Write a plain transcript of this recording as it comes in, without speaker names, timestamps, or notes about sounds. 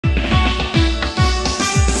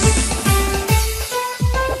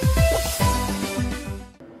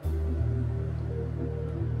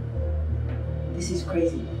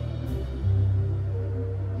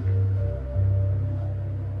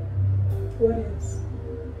Yes.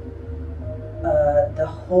 The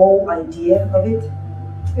whole idea of it?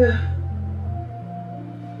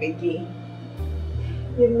 Vicky,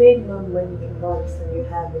 you made more money in months than you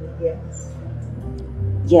have in years.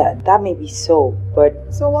 Yeah, that may be so,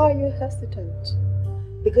 but... So why are you hesitant?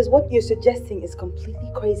 Because what you're suggesting is completely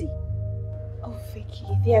crazy. Oh, Vicky,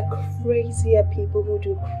 there are crazier people who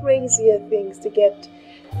do crazier things to get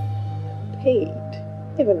paid,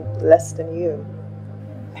 even less than you.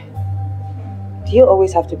 Do you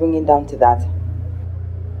always have to bring it down to that?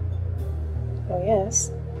 Oh,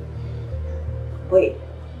 yes. Wait.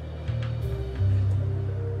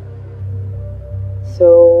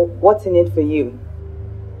 So, what's in it for you?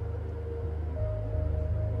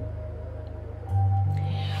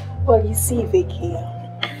 Well, you see, Vicky,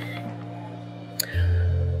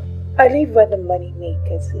 I live where the money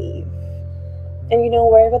makers live. And you know,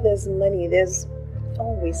 wherever there's money, there's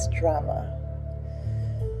always drama.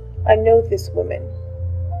 I know this woman.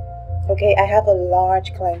 Okay, I have a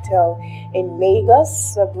large clientele in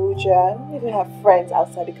Lagos, Abuja, I even have friends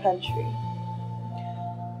outside the country.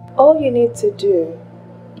 All you need to do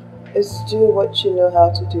is do what you know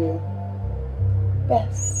how to do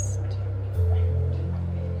best.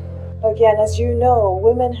 Okay, and as you know,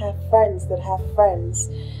 women have friends that have friends.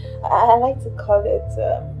 I like to call it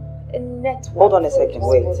a network. Hold on a second,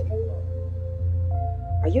 wait.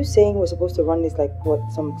 Are you saying we're supposed to run this like what,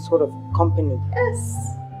 some sort of company?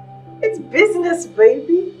 Yes, it's business,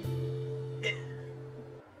 baby.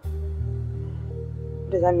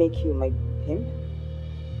 Does that make you my pimp?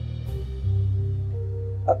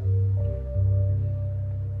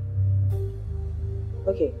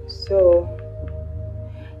 Okay, so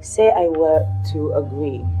say I were to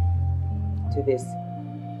agree to this.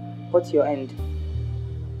 What's your end?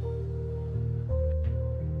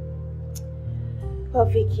 Well,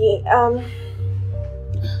 Vicky, I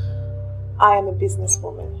am a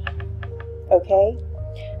businesswoman, okay?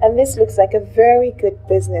 And this looks like a very good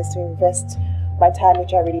business to invest my time,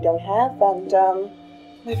 which I really don't have, and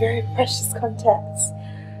my very precious contacts.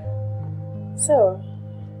 So,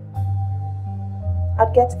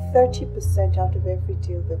 I'd get 30% out of every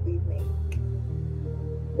deal that we make.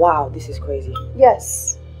 Wow, this is crazy.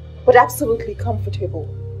 Yes, but absolutely comfortable.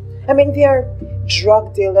 I mean, they're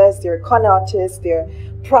drug dealers, they're con artists, they're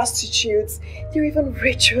prostitutes, they're even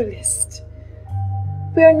ritualists.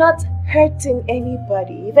 We're not hurting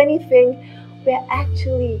anybody. If anything, we're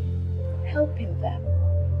actually helping them.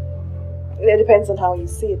 It depends on how you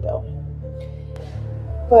see it, though.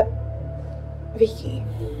 But, Vicky,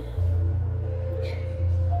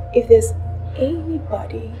 if there's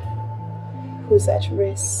anybody who's at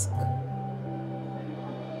risk,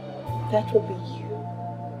 that will be you.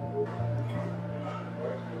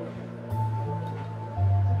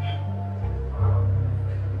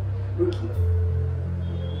 Rookie.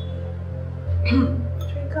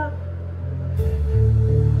 Drink up.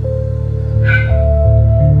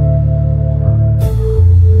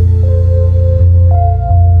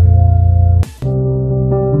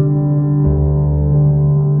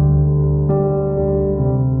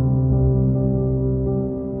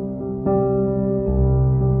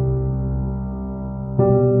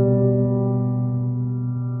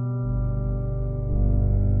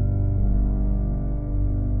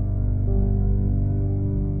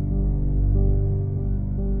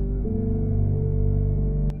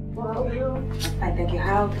 Fine, thank you.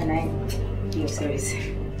 How can I be of service?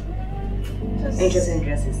 Interested in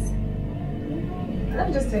dresses. Let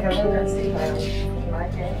me just take a look and see if I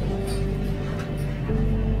like it.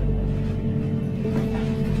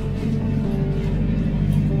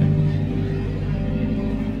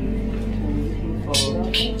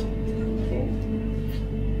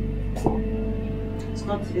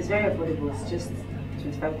 It's very affordable. It's just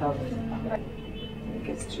 25,000.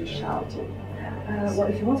 It's too shouty. Well,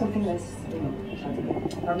 if you want something less,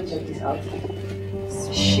 probably check this out.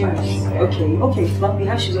 Shoes. Okay. So we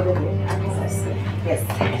have shoes over here. Yes.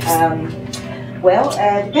 Well,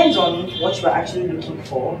 depends on what you are actually looking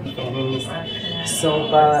for. So,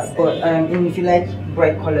 but if you like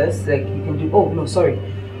bright colors, like you can do. Oh no, sorry.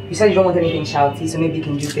 You said you don't want anything shouty, so maybe you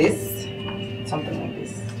can do this, something like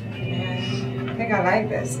this. Yeah, I think I like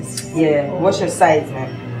this. Yeah. Cool. What's your size, man?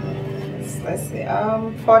 Let's see.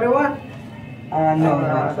 41.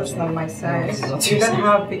 No, that's not my size. No, you don't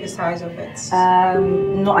have bigger size of it.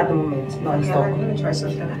 Not at the moment. Not in stock. Let me try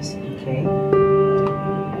something else. Okay.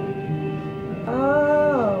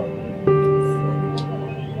 Oh.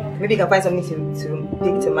 Maybe you can find something to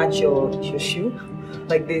pick to match your shoe,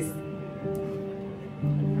 like this.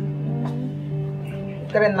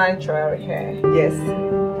 Got a nitro here. Yes.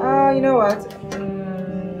 You know what?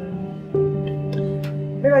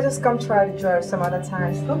 maybe I'll just come try the dress some other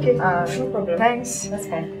time. Okay, no problem. Thanks. That's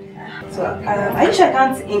fine. So, are you sure I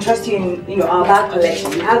can't interest you in our bag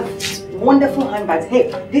collection? We have wonderful handbags.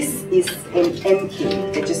 Hey, this is an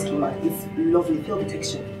MK that just came out. It's lovely. Feel the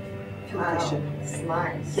texture. Feel the texture. It's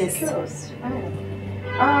nice. Yes. Close.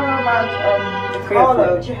 About the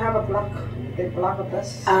color, do you have a black of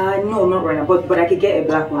this? No, not right now. But I could get a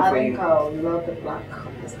black one for you. I think I'll love the black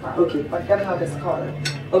of this one. Okay. But gotta have this color.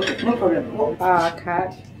 Okay, no problem.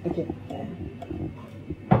 Card. Okay.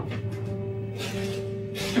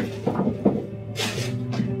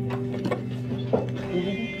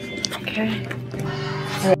 Okay.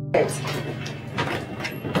 Alright.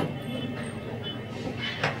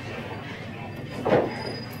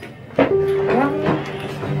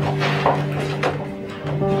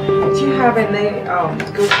 Do you have any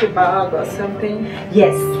Gucci bag or something?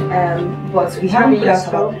 Yes, but we Have haven't it put in out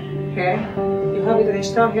store about. here? You have it in the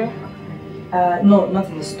store here? No, not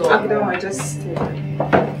in the store. Okay, don't worry, just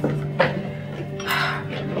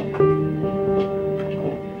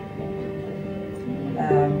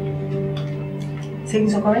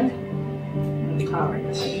Savings or current?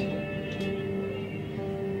 Alright.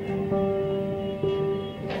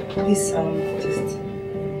 Please, just a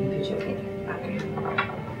picture of it. Okay.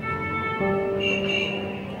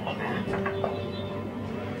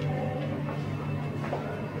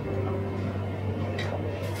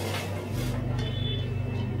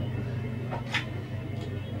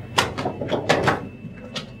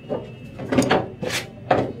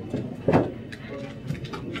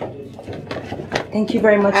 Thank you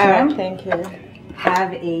very much, ma'am. Thank you.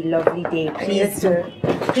 Have a lovely day. You too.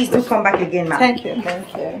 Please do come back again, ma'am. Thank you.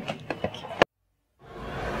 Thank you.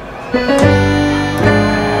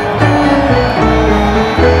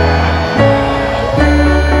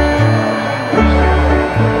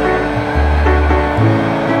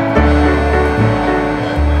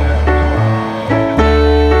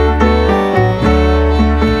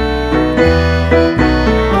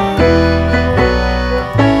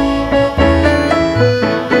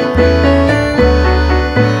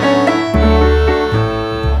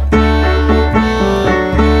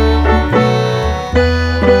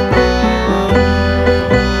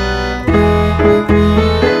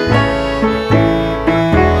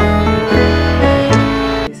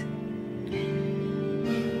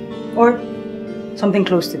 Or something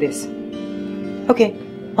close to this. Okay,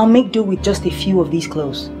 I'll make do with just a few of these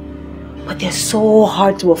clothes. But they're so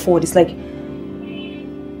hard to afford. It's like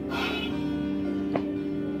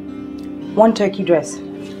one turkey dress.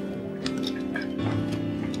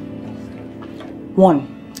 One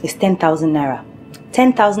is 10,000 naira.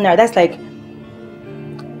 10,000 naira, that's like...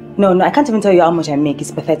 No, I can't even tell you how much I make. It's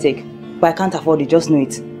pathetic. But I can't afford it, just know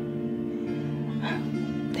it.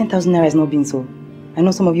 10,000 naira is not being so. I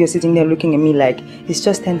know some of you are sitting there looking at me like, it's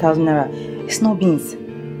just 10,000 naira. It's not beans.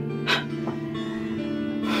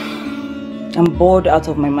 I'm bored out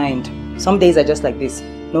of my mind. Some days are just like this.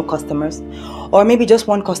 No customers. Or maybe just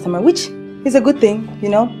one customer, which is a good thing, you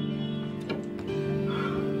know.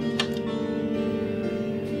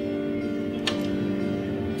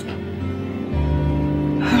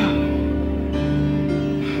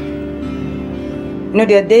 You know,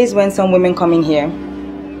 there are days when some women come in here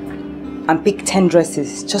and pick 10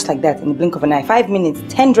 dresses, just like that, in the blink of an eye. 5 minutes,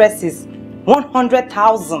 10 dresses,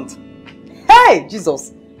 100,000. Hey,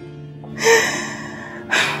 Jesus.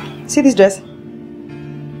 See this dress?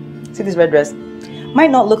 See this red dress?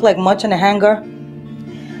 Might not look like much on a hanger,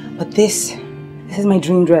 but this is my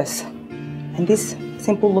dream dress. And this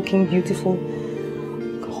simple looking, beautiful,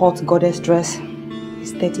 hot goddess dress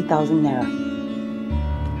is 30,000 naira.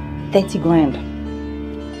 30 grand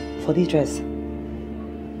for this dress.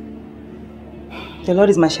 The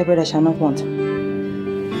Lord is my shepherd, I shall not want.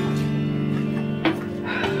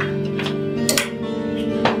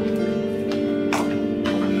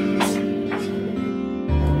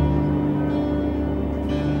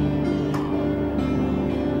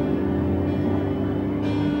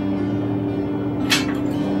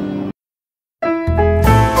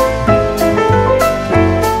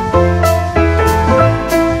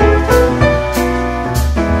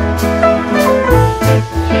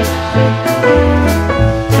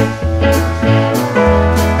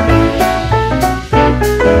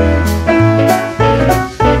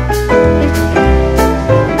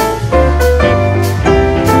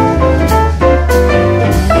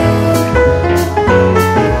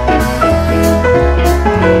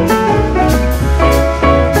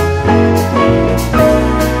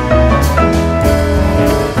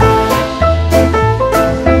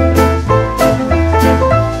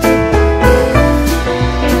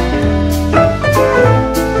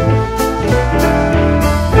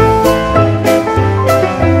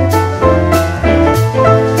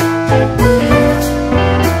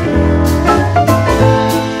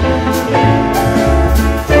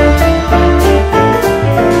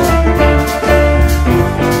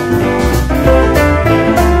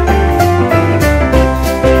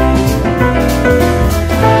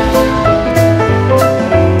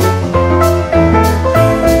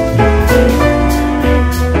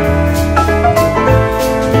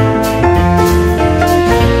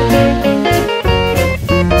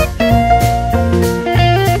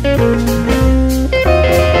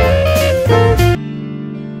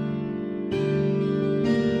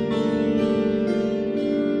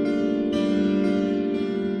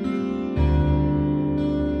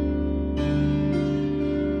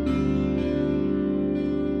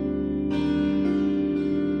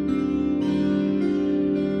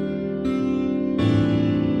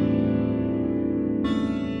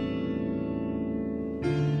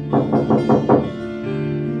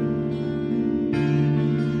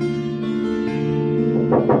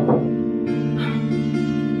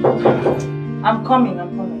 coming, I'm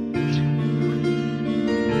coming.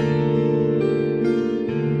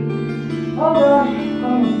 Oh, God, I'm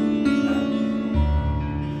coming.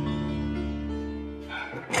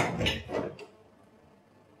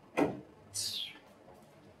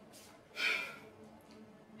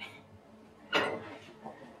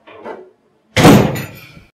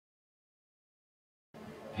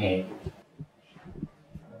 Hey.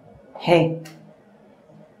 Hey.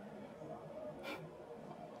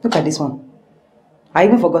 Look at this one. I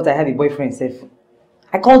even forgot I have a boyfriend, Seth.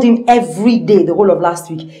 I called him every day the whole of last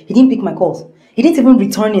week. He didn't pick my calls. He didn't even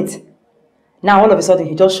return it. Now all of a sudden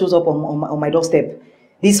he just shows up on my doorstep.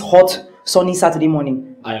 This hot, sunny Saturday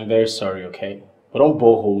morning. I am very sorry, okay? But don't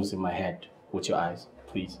bore holes in my head with your eyes,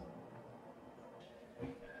 please.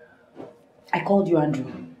 I called you, Andrew.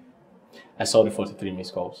 I saw the 43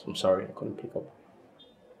 missed calls. I'm sorry, I couldn't pick up.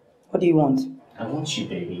 What do you want? I want you,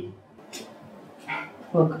 baby.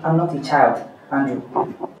 Look, I'm not a child, Andrew.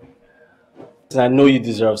 I know you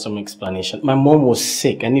deserve some explanation. My mom was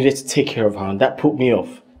sick. I needed to take care of her, and that put me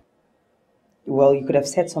off. Well, you could have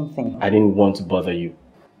said something. I didn't want to bother you.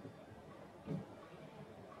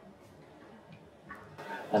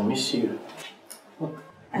 I miss you. Look,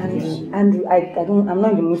 Andrew, I'm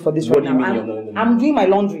not in the mood for this right now. What do you mean you're not in the mood? I'm doing my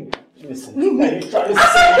laundry. Listen. Leave me.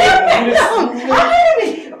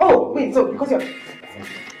 Oh, wait, so because you're...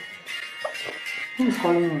 Who's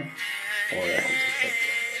calling me? Oh, yeah,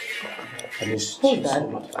 I miss you Hold so that.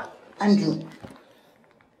 much. Andrew.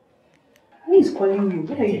 Who is calling you?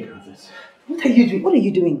 What are you doing? What are you doing? What are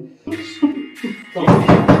you doing? Where's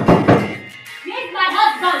my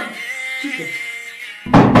husband? Jesus.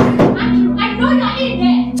 Andrew, I know you're in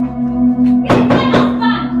there. Where's my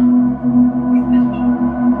husband?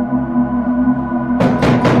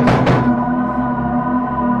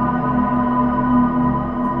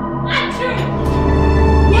 Andrew!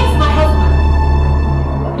 Where's my husband?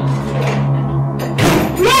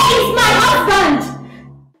 Where is my husband?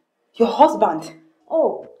 Your husband?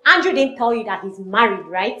 Oh, Andrew didn't tell you that he's married,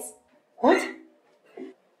 right? What?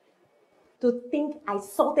 To think I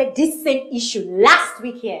sorted this same issue last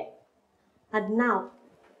week here. And now,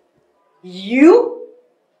 you?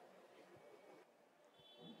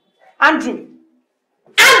 Andrew!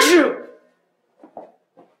 Andrew!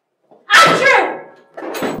 Andrew!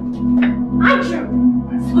 Andrew!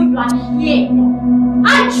 So you are here.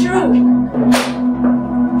 Andrew!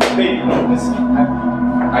 Baby, no, listen.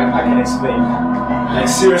 I can explain. Like,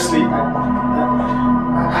 seriously,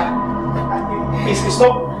 it's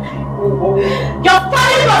not... Your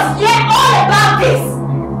father was here all about this!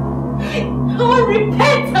 All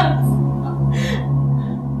repentance!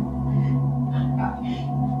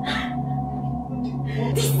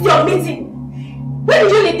 This is your meeting! When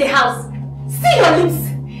did you leave the house? See your lips!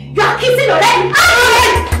 You are kissing already!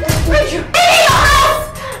 Andrew! In your house!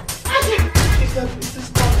 Andrew!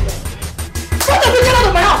 What have you done out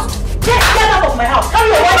of my house? Get out of my house! Come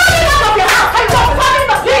here! Get out of your house! Get out of my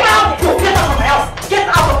house! Get out of my house! Get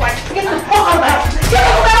out of my house! Get the fuck out of my house! Get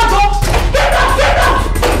out of my house! Get out! Get out!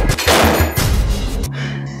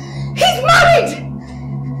 He's married!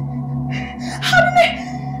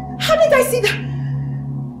 How did I see that?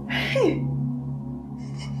 Hey.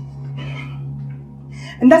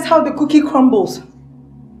 And that's how the cookie crumbles.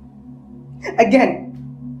 Again.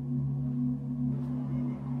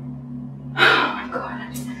 Oh my God.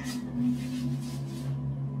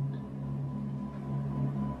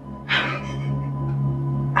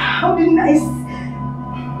 How didn't I...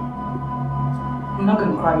 I'm not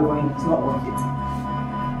gonna cry over him. It's not worth it.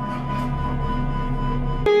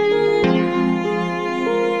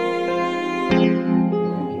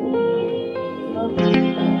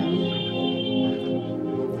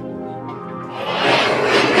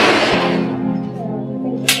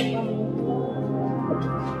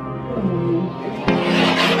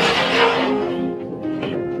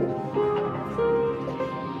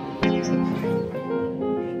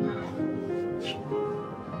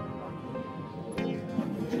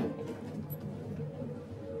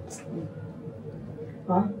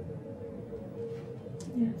 Huh?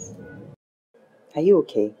 Yes. Are you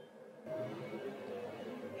okay?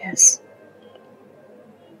 Yes.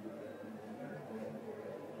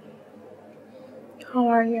 How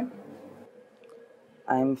are you?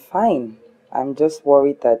 I'm fine. I'm just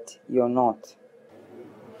worried that you're not.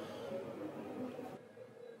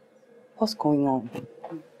 What's going on?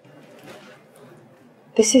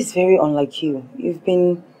 This is very unlike you. You've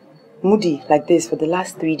been moody like this for the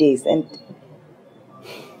last 3 days, and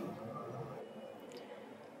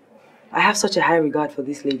I have such a high regard for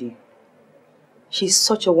this lady. She's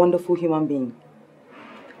such a wonderful human being.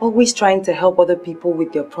 Always trying to help other people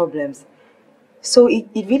with their problems. So it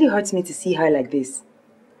really hurts me to see her like this.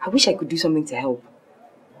 I wish I could do something to help.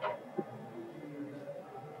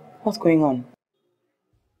 What's going on?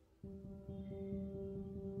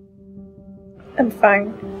 I'm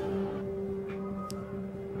fine.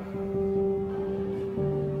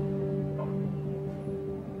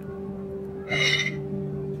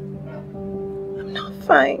 I'm not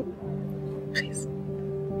fine. Please.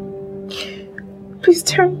 Please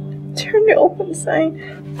turn the open sign.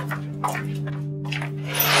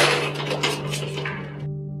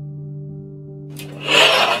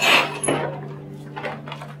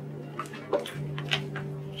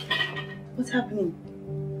 What's happening?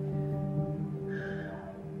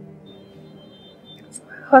 It's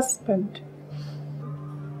my husband.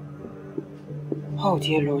 Oh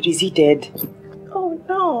dear Lord, is he dead? Oh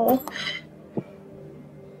no.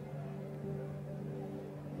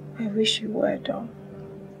 I wish he were though.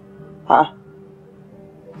 Huh?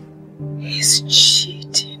 He's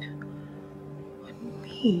cheating on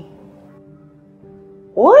me.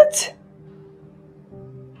 What?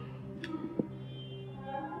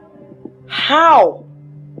 How?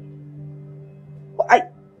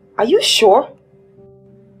 Are you sure?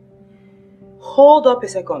 Hold up a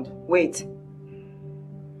second. Wait.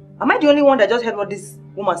 Am I the only one that just heard what this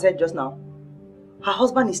woman said just now? Her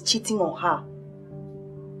husband is cheating on her.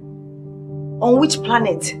 On which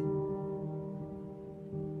planet?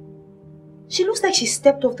 She looks like she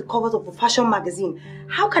stepped off the covers of a fashion magazine.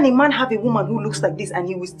 How can a man have a woman who looks like this and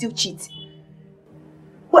he will still cheat?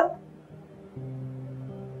 What?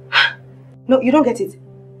 No, you don't get it.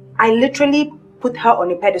 I literally put her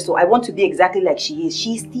on a pedestal. I want to be exactly like she is.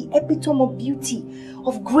 She's the epitome of beauty,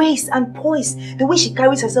 of grace and poise. The way she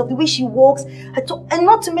carries herself, the way she walks. And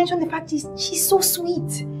not to mention the fact she's so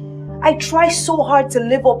sweet. I try so hard to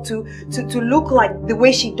live up to look like the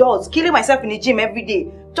way she does. Killing myself in the gym every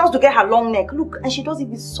day just to get her long neck. Look, and she does it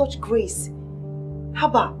with such grace.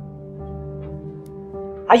 Haba,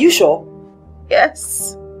 are you sure?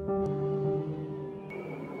 Yes.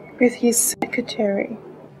 With his secretary.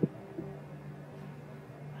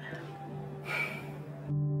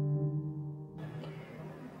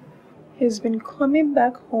 He's been coming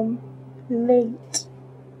back home late,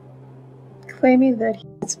 claiming that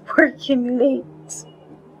he's working late,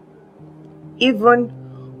 even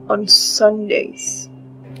on Sundays.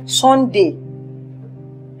 Sunday?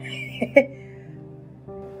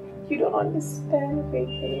 You don't understand,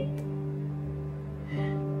 Vicky.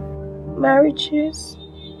 Marriages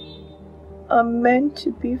are meant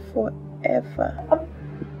to be forever.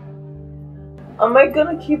 Am I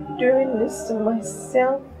gonna keep doing this to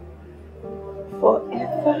myself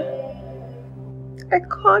forever? I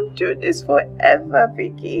can't do this forever,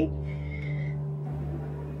 Vicky.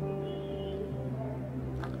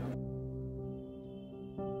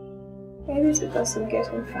 Maybe it's because I'm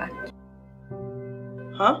getting fat.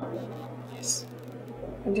 Huh? Yes.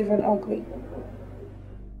 And even ugly.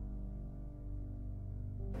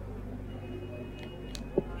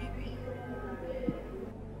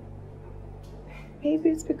 Maybe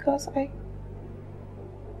it's because I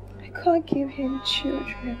can't give him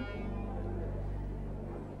children.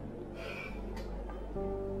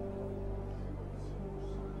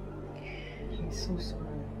 I'm so sorry.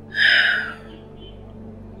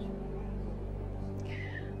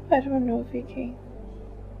 I don't know, Vicky.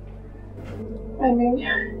 I mean,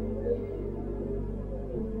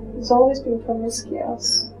 he's always been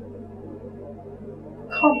promiscuous.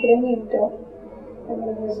 Can't blame him though. I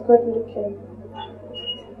mean, he's good looking.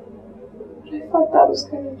 But I thought that was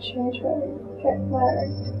going to change when we get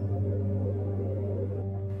married.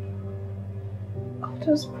 All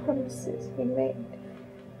those promises he made.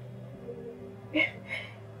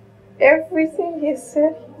 Everything he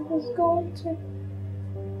said he was going to.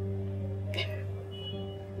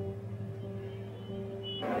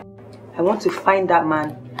 I want to find that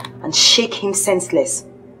man and shake him senseless.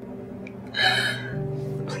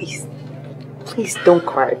 Please, please don't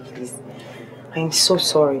cry, please. I am so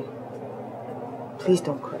sorry. Please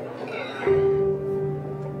don't cry.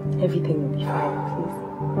 Everything will be fine, please.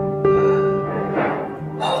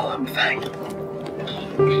 Oh, I'm fine.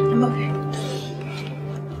 I'm okay.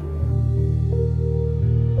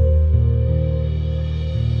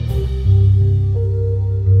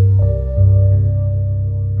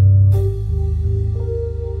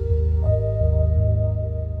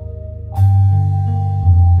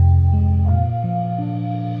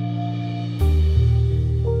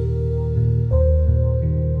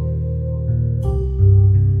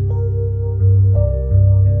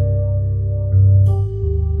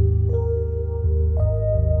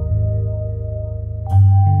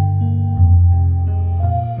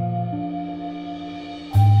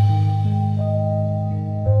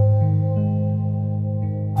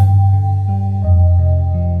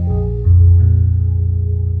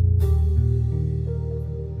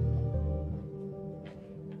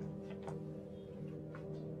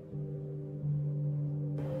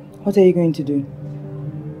 What are you going to do?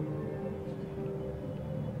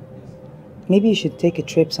 Maybe you should take a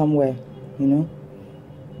trip somewhere, you know?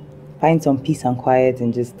 Find some peace and quiet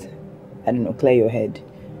and just, I don't know, clear your head.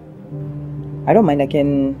 I don't mind, I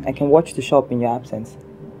can watch the shop in your absence.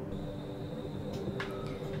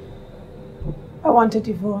 I want a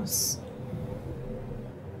divorce.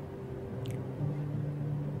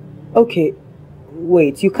 Okay,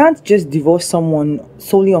 wait, you can't just divorce someone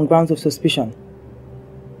solely on grounds of suspicion.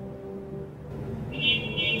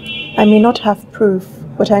 I may not have proof,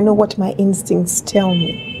 but I know what my instincts tell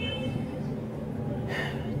me.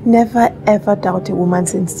 Never ever doubt a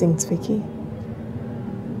woman's instincts, Vicky.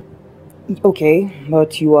 Okay,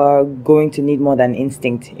 but you are going to need more than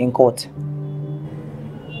instinct in court.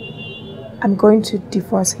 I'm going to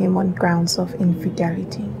divorce him on grounds of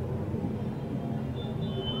infidelity.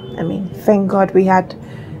 I mean, thank God we had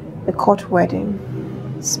a court wedding.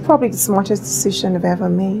 It's probably the smartest decision I've ever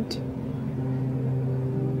made.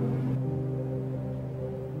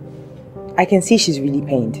 I can see she's really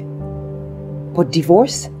pained. But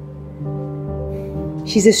divorce?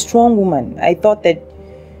 She's a strong woman. I thought that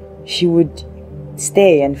she would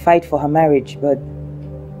stay and fight for her marriage, but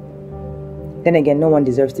then again, no one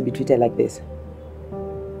deserves to be treated like this.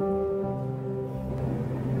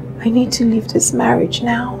 I need to leave this marriage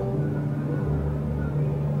now.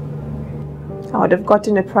 I would have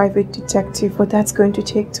gotten a private detective, but that's going to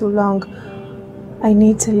take too long. I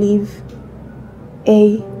need to leave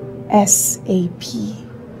ASAP.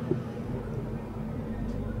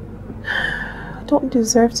 I don't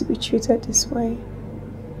deserve to be treated this way.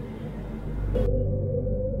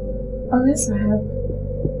 Unless I have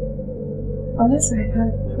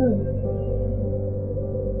proof.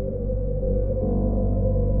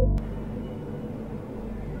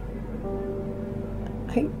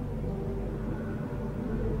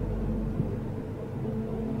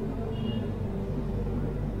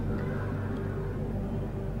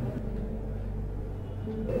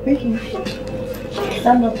 Vicky,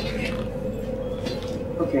 stand up.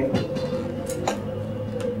 Okay.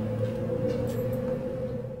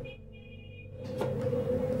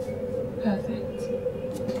 Perfect.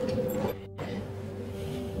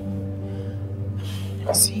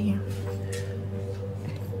 See.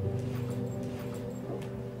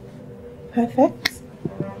 Perfect.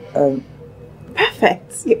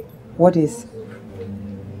 Perfect. Yeah. What is?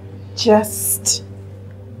 Just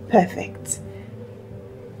perfect.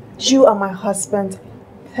 You are my husband.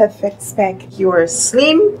 Perfect spec. You're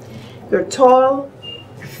slim, you're tall,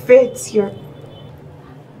 you're fit,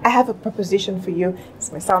 I have a proposition for you.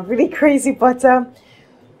 This might sound really crazy, but I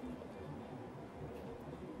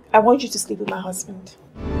want you to sleep with my husband.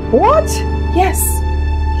 What? Yes.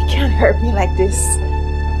 You can't hurt me like this.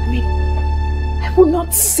 I mean, I will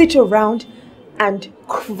not sit around and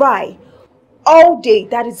cry all day.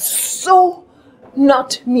 That is so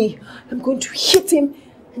not me. I'm going to hit him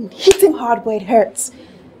and hit him hard where it hurts.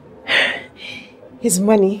 His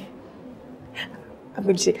money. I'm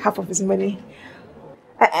going to take half of his money.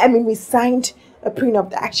 I mean, we signed a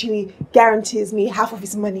prenup that actually guarantees me half of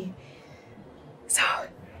his money. So,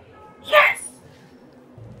 yes.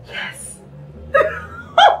 Yes.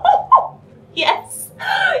 Yes.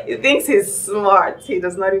 He thinks he's smart. He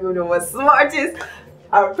does not even know what smart is.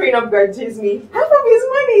 Our prenup guarantees me half of his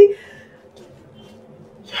money.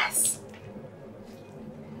 Yes.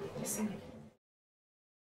 Listen.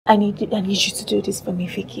 I need you to do this for me,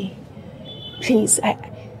 Vicky. Please,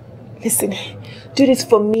 listen. Do this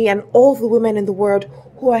for me and all the women in the world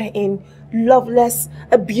who are in loveless,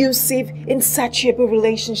 abusive, insatiable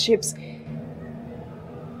relationships.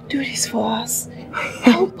 Do this for us.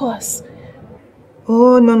 Help us.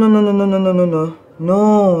 Oh, no.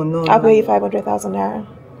 No. I'll pay you 500,000 naira.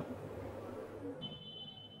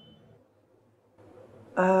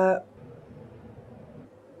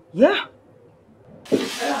 Yeah.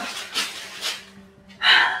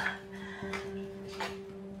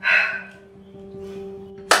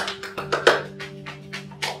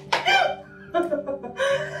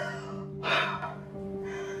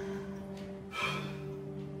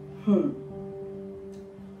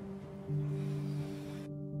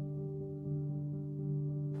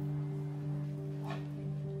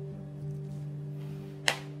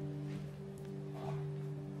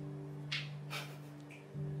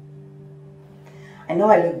 I know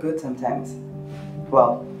I look good sometimes.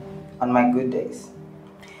 Well, on my good days.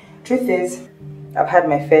 Truth is, I've had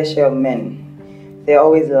my fair share of men. They're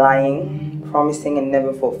always lying, promising and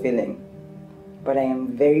never fulfilling. But I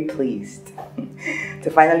am very pleased to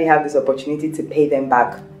finally have this opportunity to pay them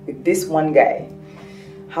back with this one guy.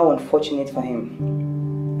 How unfortunate for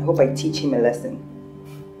him. I hope I teach him a lesson.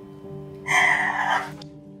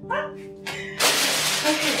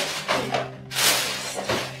 Look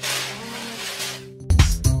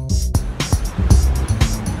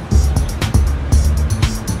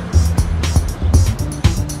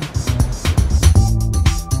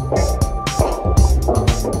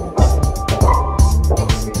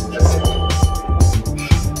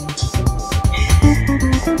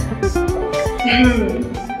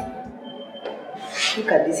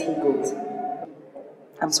at this he-goat.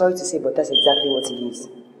 I'm sorry to say, but that's exactly what he is.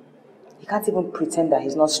 He can't even pretend that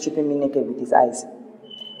he's not stripping me naked with his eyes.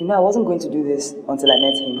 You know, I wasn't going to do this until I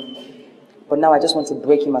met him. But now I just want to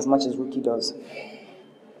break him as much as Rookie does.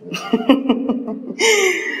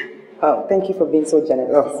 Oh, thank you for being so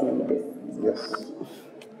generous to see me this. Yes.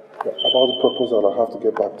 Yeah, about the proposal, I have to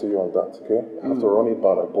get back to you on that, okay? I have to run it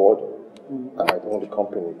by my board, and I own the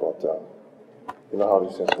company, but you know how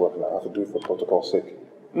these things work, and I have to do it for protocol's sake.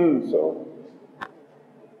 So...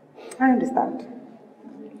 I understand.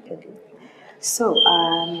 Thank you. So,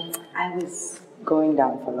 I was going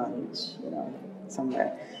down for lunch, you know,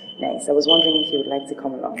 somewhere nice. I was wondering if you would like to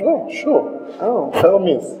come along. Oh, sure. Oh. By all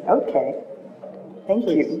means. Okay. Thank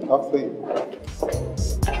you. I'll see you.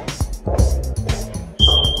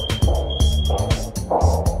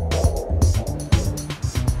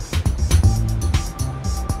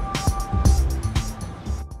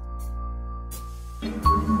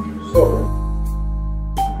 So,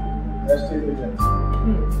 estate agent.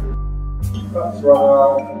 That's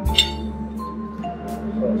rather...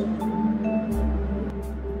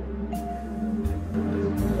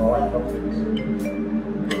 Alright, come please.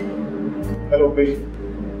 Hello, babe.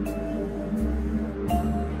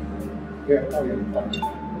 Yeah, how are you?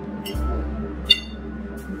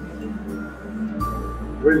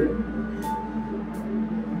 Really?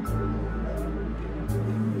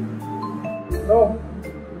 No.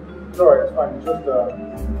 It's alright, it's fine. It's just, I'm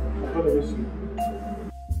gonna miss you.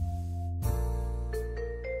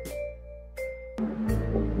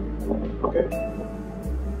 Okay?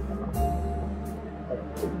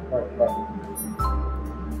 Alright, bye.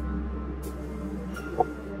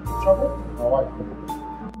 Trouble? My wife.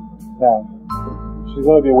 Now, she's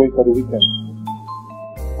gonna be away for the weekend.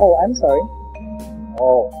 Oh, I'm sorry.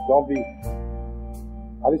 Oh, don't be.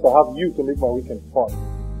 At least I have you to make my weekend fun.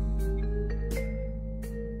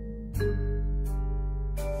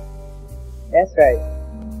 That's right.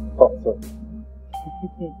 Thought so.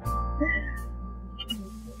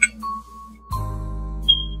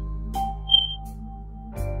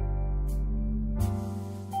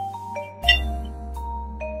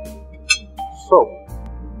 So,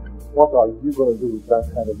 what are you going to do with that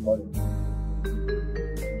kind of money?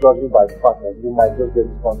 Judging by the fact that you might just get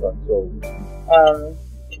this contract, so...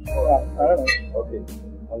 Yeah, I don't know. Okay,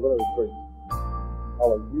 I'm going to rephrase. How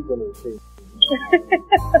are you going to rephrase?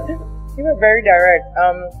 You were very direct.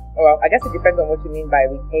 Well, I guess it depends on what you mean by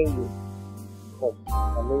repay you. Oh,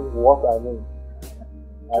 I mean what I mean.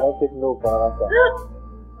 I don't take no for an answer.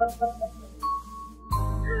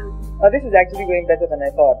 Oh, this is actually going better than I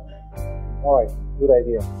thought. Alright, good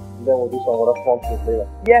idea. And then we'll do some other fun things later.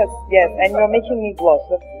 Yes, and you're making me blush.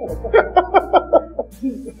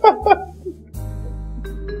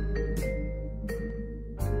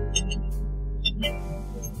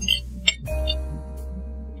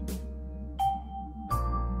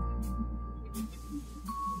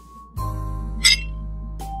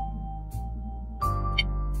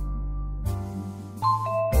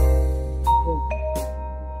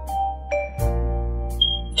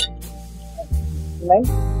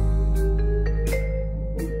 Nice.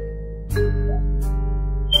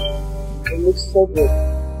 It looks so good.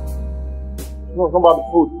 No, it's not about the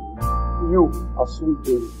food. You are sweet,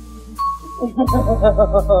 baby.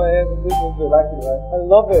 Yes, this is good. Like it, right? I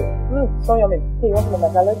love it. So yummy. Hey, you want some of my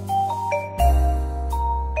salad?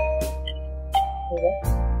 Okay.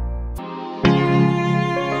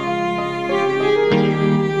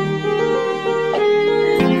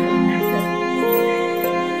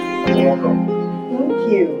 You're welcome. Thank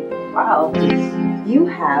you. Wow. You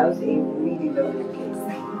have a really lovely case.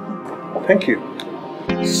 Thank you.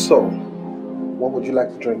 So, what would you like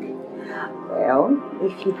to drink? Well,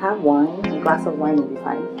 if you have wine, a glass of wine will be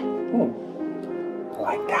fine. I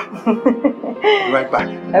like that. Be right back.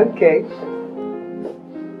 Okay.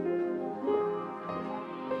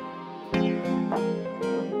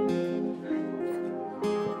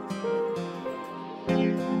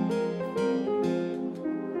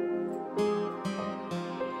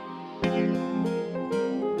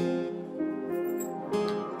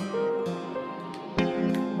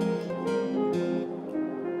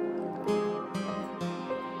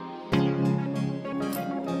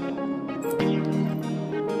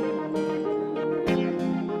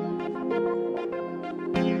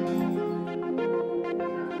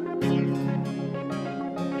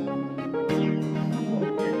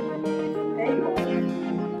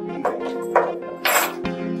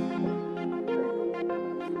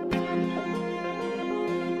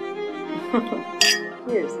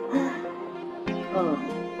 Cheers.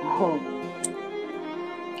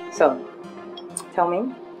 So, tell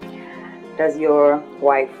me, does your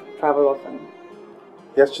wife travel often?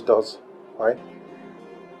 Yes, she does. Why?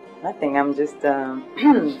 Nothing, I'm just,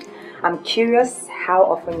 I'm curious how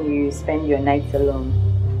often you spend your nights alone.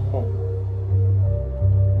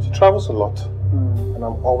 She travels a lot, and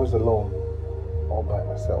I'm always alone, all by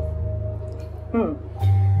myself.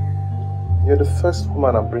 You're the first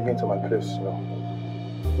woman I'm bringing to my place, you know.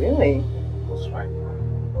 Really? That's right.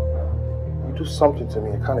 You do something to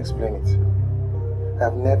me, I can't explain it. I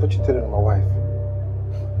have never cheated on my wife.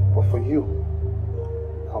 But for you,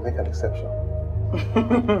 I'll make an exception.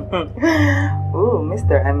 Ooh,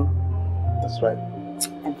 mister, That's right.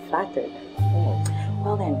 I'm flattered.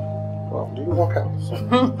 Well then. Well, do you work out?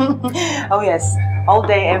 Oh yes, all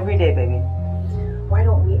day, every day, baby. Why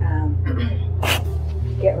don't we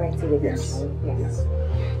get right to it? Yes. Yes.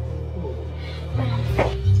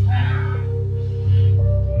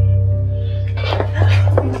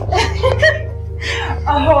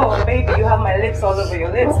 Oh, baby, you have my lips all over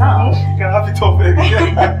your lips, huh? You can have it all, baby.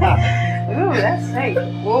 Ooh, that's right.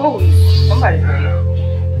 Whoa, somebody's ready.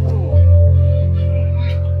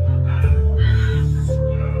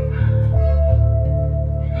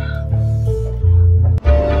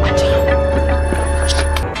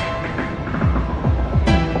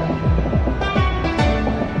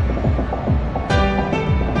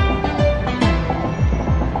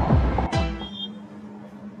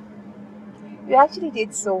 You actually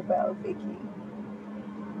did so well, Vicky.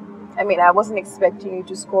 I mean, I wasn't expecting you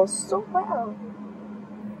to score so well.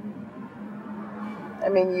 I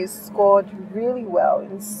mean, you scored really well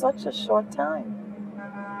in such a short time.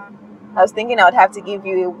 I was thinking I would have to give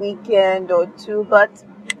you a weekend or two, but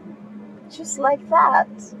just like that.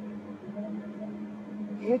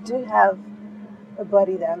 You do have a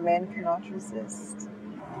body that men cannot resist.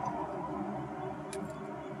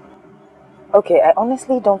 Okay, I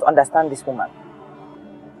honestly don't understand this woman.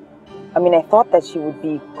 I mean, I thought that she would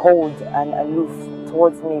be cold and aloof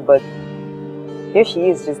towards me, but here she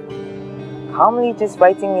is just calmly just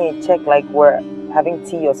writing me a check like we're having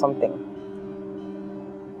tea or something.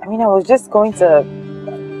 I mean, I was just going to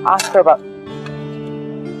ask her about...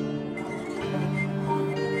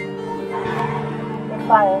 You're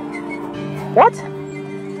fired. What?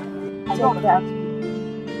 Take that.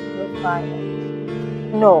 You're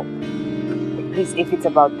fired. No. Please, if it's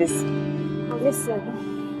about this... Listen.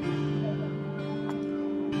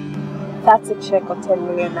 That's a check of 10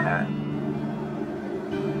 million naira.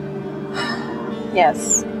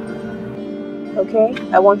 Yes. Okay?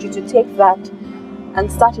 I want you to take that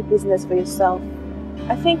and start a business for yourself.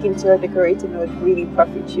 I think interior decorating would really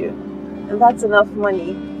profit you. And that's enough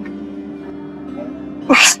money.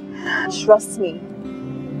 Trust me.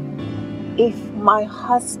 If my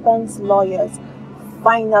husband's lawyers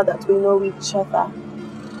find out that we know each other,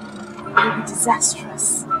 it will be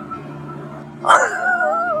disastrous.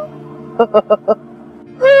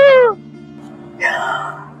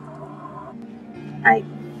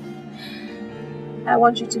 I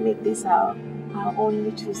want you to make this our own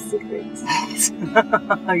little secret.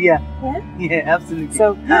 Yeah. Yeah? Yeah, absolutely.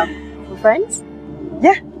 So, we're friends?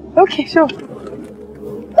 Yeah. Okay, sure.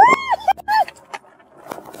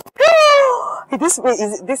 Hey, this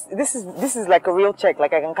is like a real check.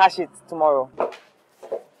 Like I can cash it tomorrow.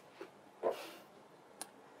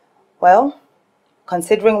 Well,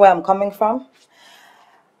 considering where I'm coming from,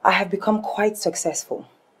 I have become quite successful.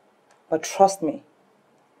 But trust me,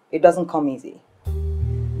 it doesn't come easy.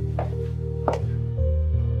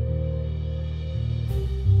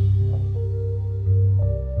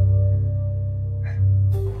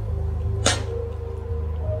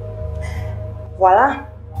 Voila!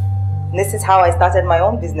 This is how I started my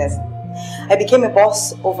own business. I became a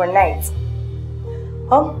boss overnight.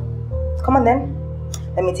 Oh, come on then.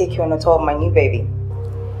 Let me take you on a tour of my new baby.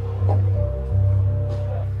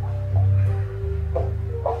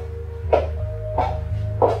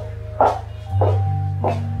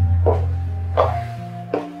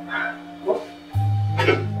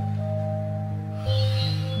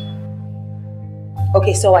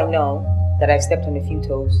 Okay, so I know that I've stepped on a few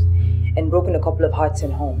toes and broken a couple of hearts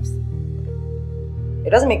and homes. It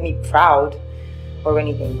doesn't make me proud or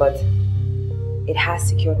anything, but it has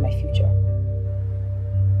secured my future.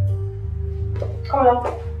 Come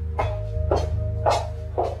on.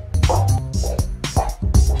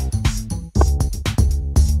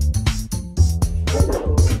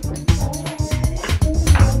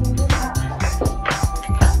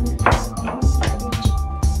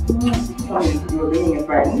 You're bringing a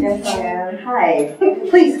friend. Yes, I am. Hi.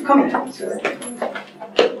 Please, come in.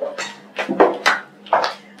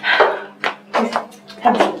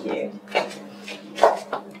 Thank you.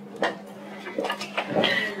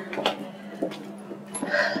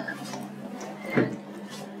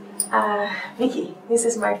 Vicky, this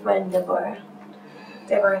is my friend Deborah.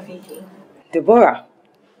 Deborah Vicky. Deborah,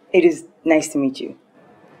 it is nice to meet you.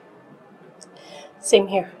 Same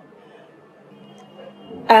here.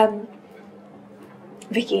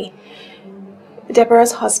 Vicky,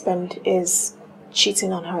 Deborah's husband is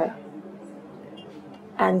cheating on her.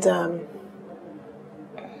 And,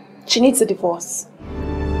 she needs a divorce.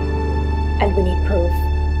 And we need proof.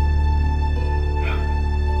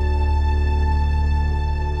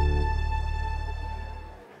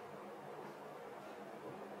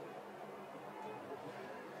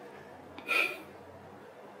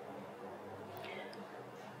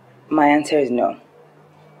 My answer is no.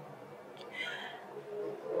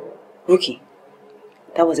 Rookie,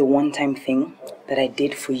 that was a one-time thing that I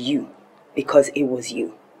did for you because it was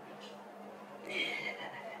you.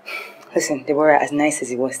 Listen, Deborah, as nice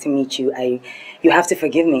as it was to meet you, you have to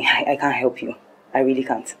forgive me. I can't help you. I really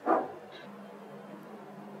can't.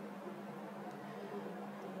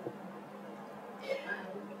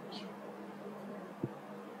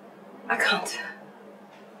 I can't.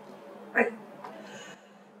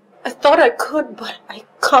 I thought I could, but I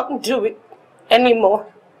can't do it anymore.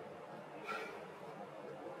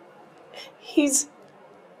 He's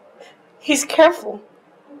careful,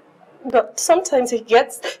 but sometimes he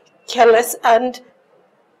gets careless, and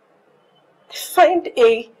I find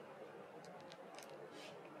a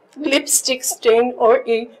lipstick stain or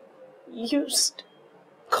a used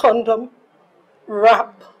condom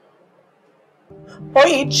wrap or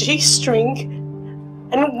a G-string,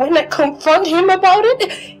 and when I confront him about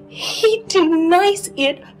it, he denies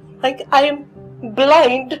it like I am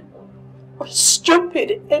blind or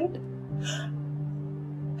stupid, and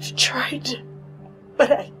I've tried,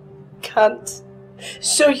 but I can't.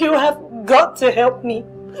 So you have got to help me,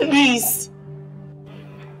 please.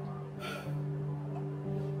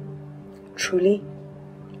 Truly,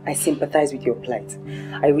 I sympathize with your plight.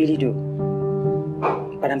 I really do.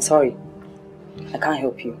 But I'm sorry. I can't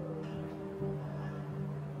help you.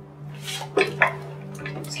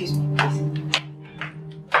 Excuse me, please.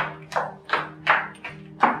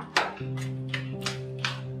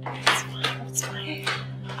 It's fine.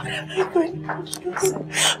 What am I going to do?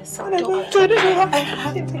 What am I going to do? I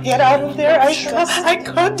have to get out of there. I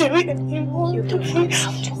can't do it anymore. You don't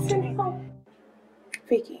have to.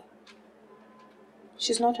 Vicky,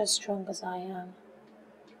 she's not as strong as I am.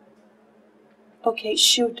 Okay,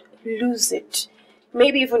 she'd lose it.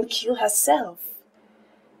 Maybe even kill herself.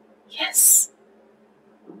 Yes.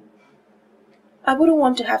 I wouldn't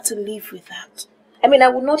want to have to live with that. I mean, I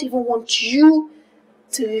would not even want you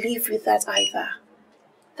to live with that either.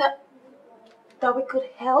 That we could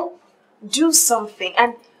help do something,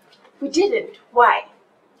 and we didn't. Why?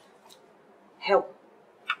 Help.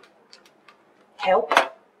 Help?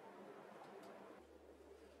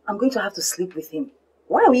 I'm going to have to sleep with him.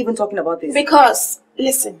 Why are we even talking about this? Because,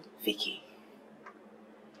 listen, Vicky.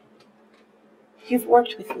 You've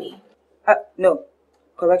worked with me. No.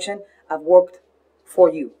 Correction, I've worked for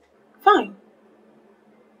you. Fine.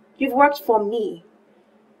 You've worked for me.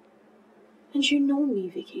 And you know me,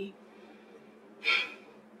 Vicky.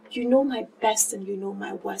 You know my best and you know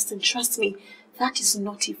my worst. And trust me, that is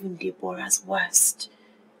not even Deborah's worst.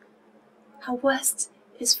 Her worst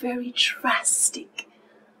is very drastic.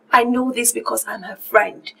 I know this because I'm her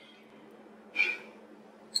friend.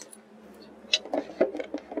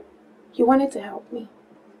 You wanted to help me,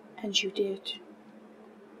 and you did.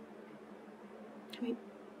 I mean,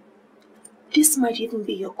 this might even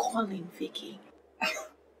be your calling, Vicky.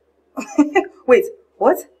 Wait,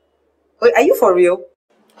 what? Wait, are you for real?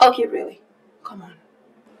 Okay, really. Come on.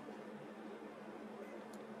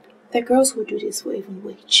 The girls who do this will even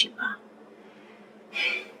way cheaper.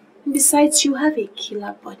 Besides, you have a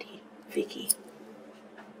killer body, Vicky.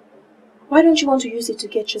 Why don't you want to use it to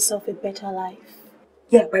get yourself a better life?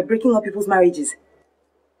 Yeah, by breaking up people's marriages.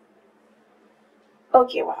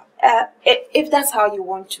 Okay, well, if that's how you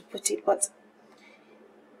want to put it, but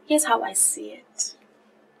here's how I see it.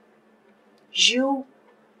 You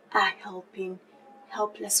are helping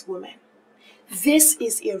helpless women. This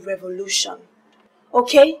is a revolution,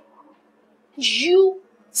 okay? You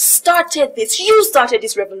started this. You started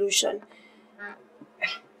this revolution.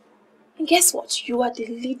 And guess what? You are the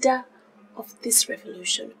leader of this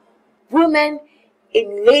revolution. Women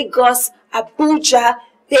in Lagos, Abuja,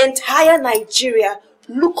 the entire Nigeria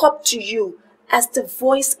look up to you as the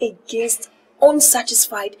voice against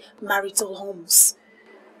unsatisfied marital homes.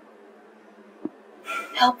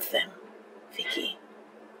 Help them, Vicky.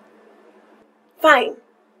 Fine.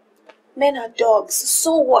 Men are dogs.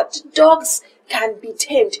 So what? Dogs can be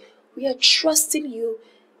tamed. We are trusting you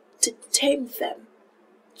to tame them.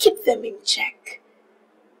 Keep them in check.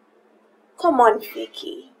 Come on,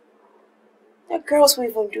 Vicky. The girls will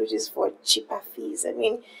even do this for cheaper fees. I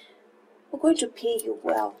mean, we're going to pay you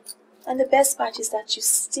well. And the best part is that you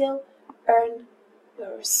still earn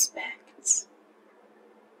your respect.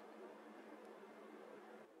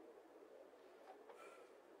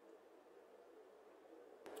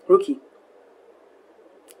 Rookie,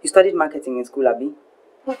 you studied marketing in school, Abby?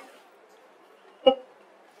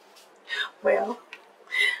 Well,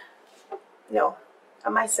 no.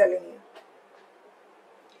 Am I selling you?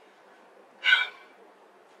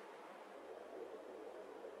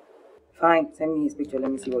 Fine, send me his picture.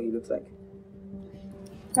 Let me see what he looks like.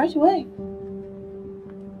 Right away.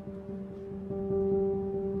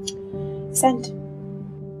 Send.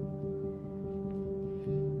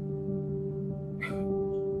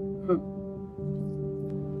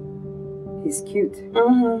 He's cute.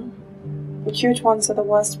 Mm-hmm. The cute ones are the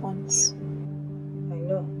worst ones. I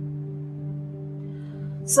know.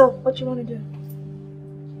 So, what do you want to do?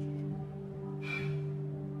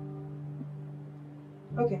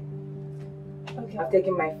 Okay. I've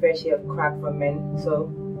taken my fair share of crap from men, so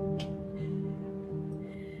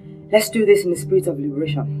let's do this in the spirit of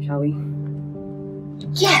liberation, shall we?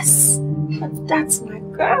 Yes! But that's my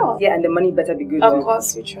girl. Yeah, and the money better be good. Of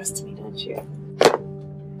course, you trust me, don't you?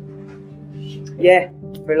 Yeah,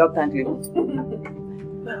 reluctantly.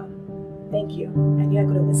 Well, thank you. I knew I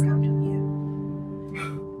could always count on you.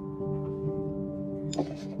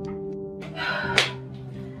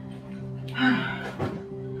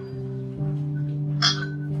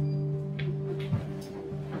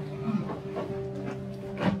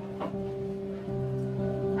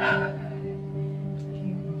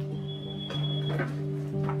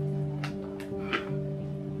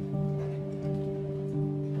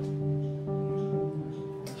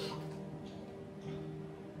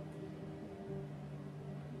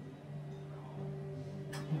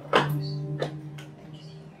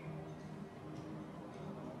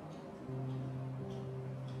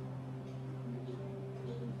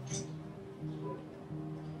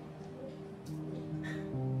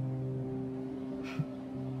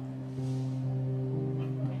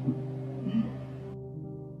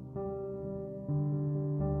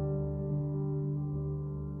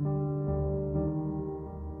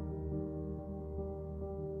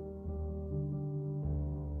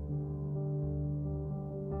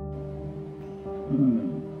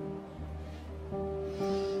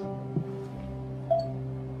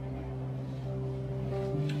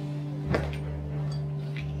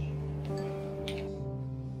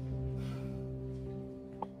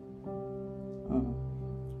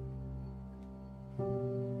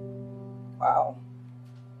 Wow.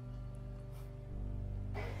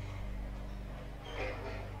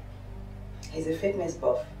 He's a fitness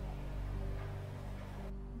buff.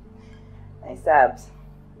 Nice abs.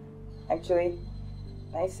 Actually,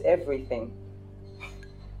 nice everything.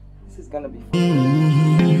 This is gonna be fun.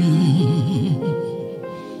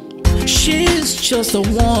 She's just a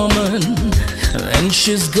woman, and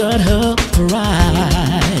she's got her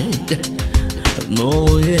pride.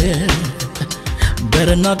 Oh yeah,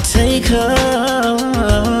 better not take her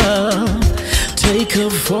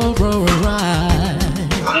for a ride.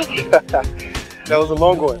 That was a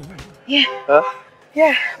long one. Yeah. Huh?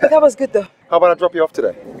 Yeah, but that was good though. How about I drop you off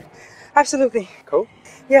today? Absolutely. Cool?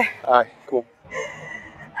 Yeah. Alright, cool.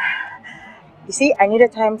 You see, I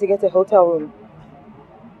needed time to get a hotel room.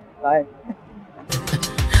 Bye.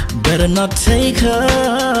 Better not take her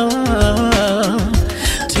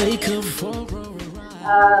for a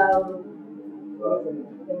ride.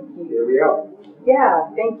 Here we are. Yeah,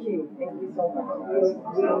 thank you. Thank you so much.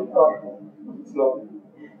 Really thoughtful. It's not.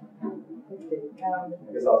 Okay,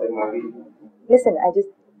 I guess I'll take my leave. listen,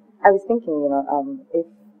 I was thinking, if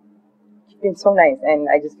you've been so nice, and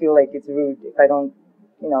I just feel like it's rude if I don't,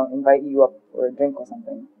 invite you up for a drink or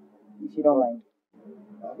something, if you don't mind.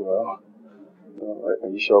 Well, are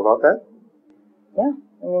you sure about that? Yeah,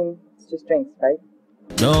 I mean, it's just drinks, right?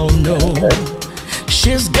 No,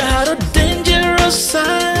 she's got a dangerous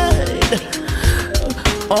side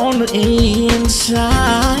on the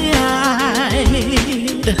inside.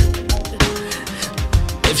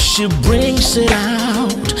 If she brings it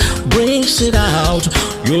out,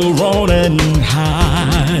 you'll run and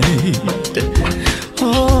hide.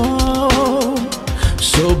 Oh,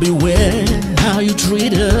 so beware how you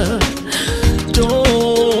treat her.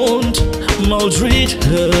 Don't maltreat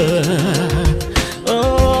her.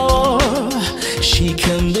 Oh, she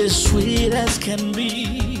can be sweet as can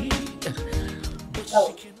be,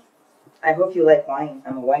 Oh, I hope you like wine.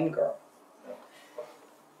 I'm a wine girl.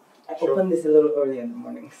 I opened this a little early in the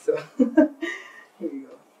morning, so here you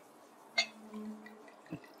go.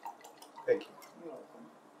 Thank you.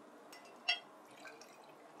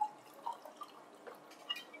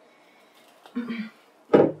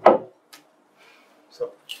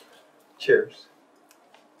 So, cheers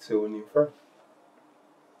to a new firm.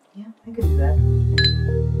 Yeah, I could do that.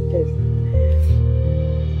 Cheers.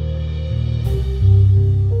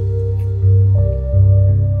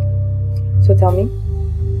 So tell me,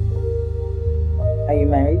 are you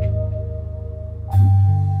married?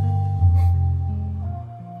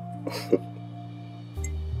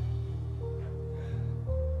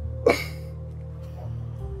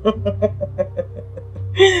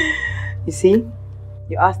 You see,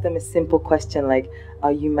 you ask them a simple question like,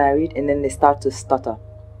 are you married? And then they start to stutter.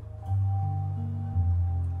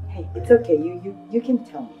 Hey, it's okay, you can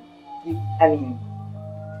tell me. I mean,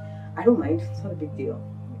 I don't mind, it's not a big deal.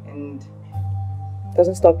 And it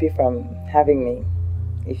doesn't stop you from having me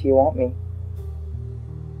if you want me.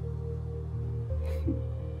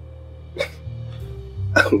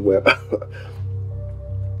 Well,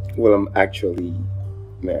 I'm actually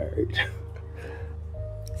married.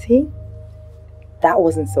 See? That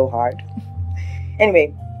wasn't so hard.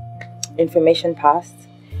 Anyway, information passed,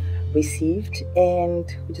 received, and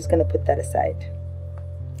we're just gonna put that aside.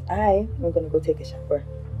 I'm gonna go take a shower.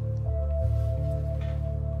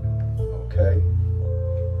 Okay.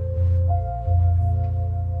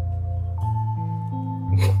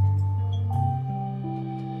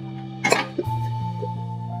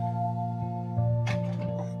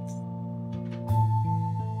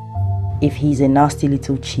 If he's a nasty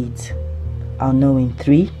little cheat, I'll know in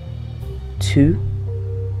 3, 2,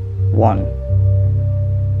 1.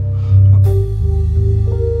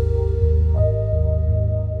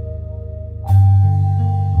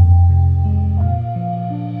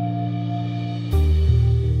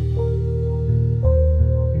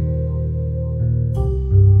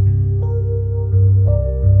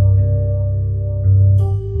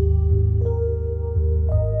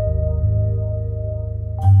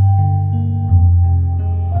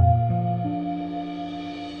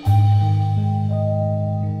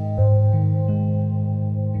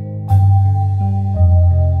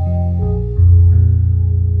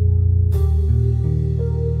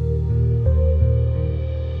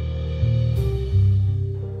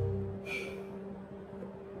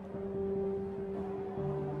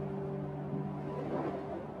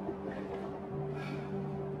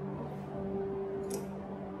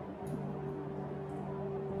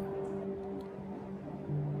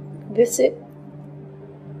 This it?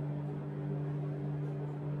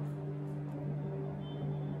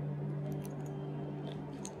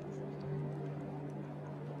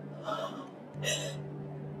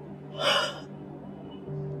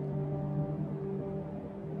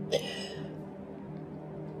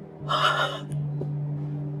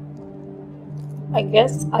 I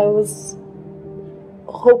guess I was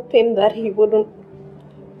hoping that he wouldn't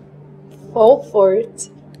fall for it.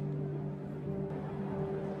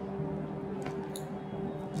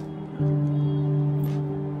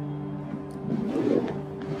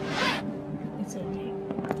 It's okay.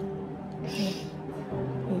 Hey,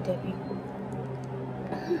 Debbie.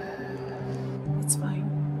 It's fine.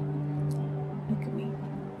 Look at me.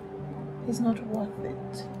 He's not worth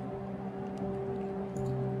it.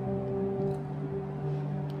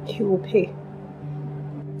 He will pay.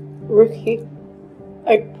 Rookie,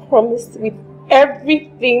 I promise with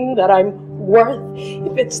everything that I'm worth,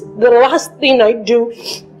 if it's the last thing I do,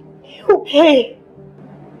 he will pay.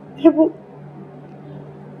 He will.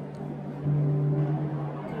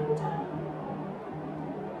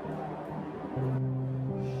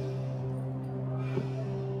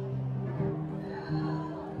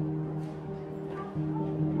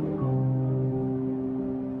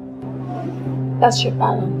 That's your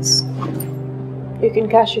balance. You can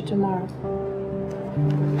cash it tomorrow.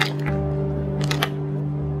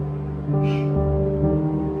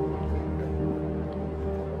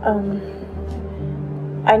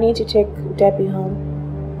 I need to take Debbie home.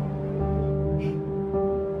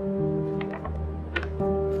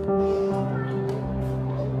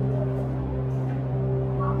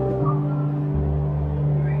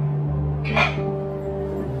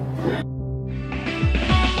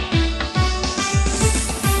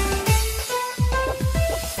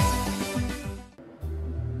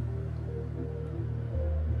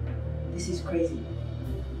 This is crazy.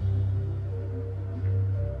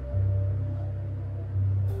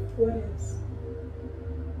 What is?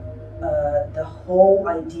 The whole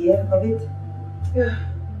idea of it.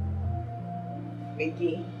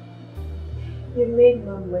 Vicky, you made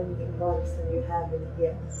more money in months than you have in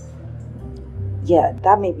years. Yeah,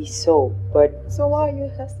 that may be so, but So why are you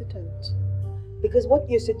hesitant? because what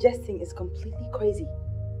you're suggesting is completely crazy.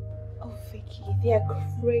 Oh, Vicky, there are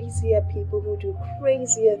crazier people who do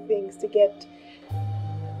crazier things to get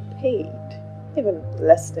paid, even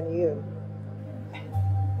less than you.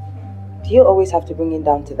 Do you always have to bring it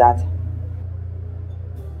down to that?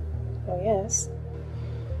 Oh, yes.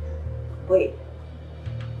 Wait.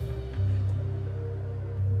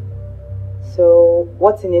 So,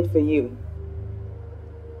 what's in it for you?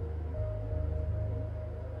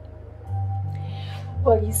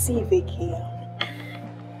 Well, you see, Vicky,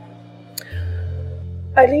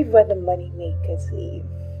 I live where the money makers live.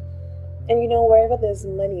 And you know, wherever there's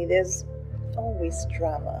money, there's always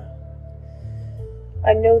drama.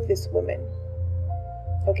 I know this woman.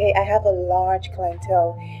 Okay, I have a large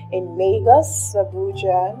clientele in Lagos,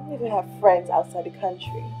 Abuja, and even have friends outside the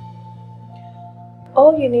country.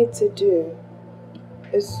 All you need to do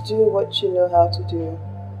is do what you know how to do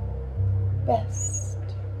best.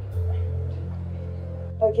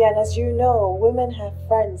 Okay, and as you know, women have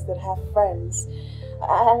friends that have friends.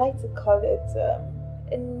 I like to call it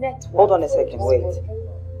a network. Hold on a second, wait.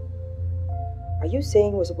 Are you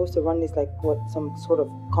saying we're supposed to run this like what, some sort of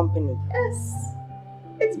company? Yes,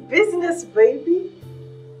 it's business, baby.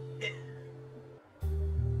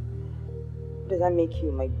 Does that make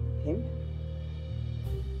you my pimp?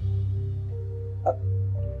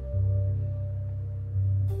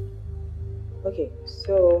 Okay,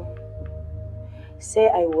 so say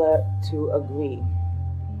I were to agree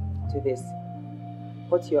to this.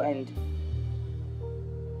 What's your end?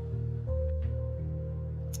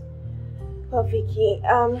 Well, Vicky,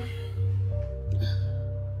 I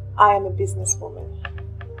am a businesswoman,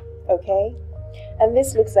 okay? And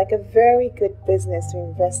this looks like a very good business to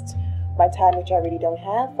invest my time, which I really don't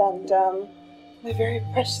have, and my very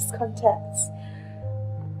precious contacts.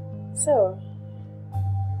 So,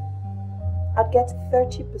 I'd get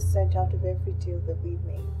 30% out of every deal that we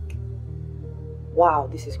make. Wow,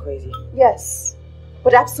 this is crazy. Yes,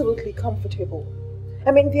 but absolutely comfortable.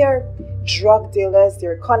 I mean, they're drug dealers,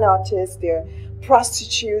 they're con artists, they're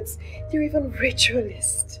prostitutes, they're even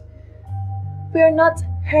ritualists. We're not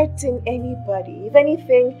hurting anybody. If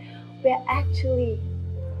anything, we're actually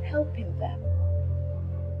helping them.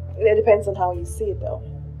 It depends on how you see it, though.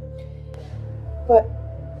 But,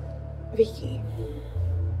 Vicky,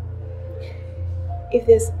 if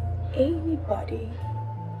there's anybody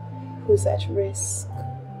who's at risk,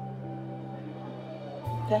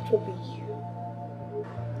 that will be you.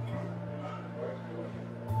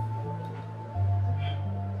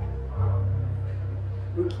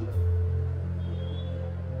 Rookie.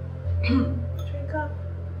 Drink up.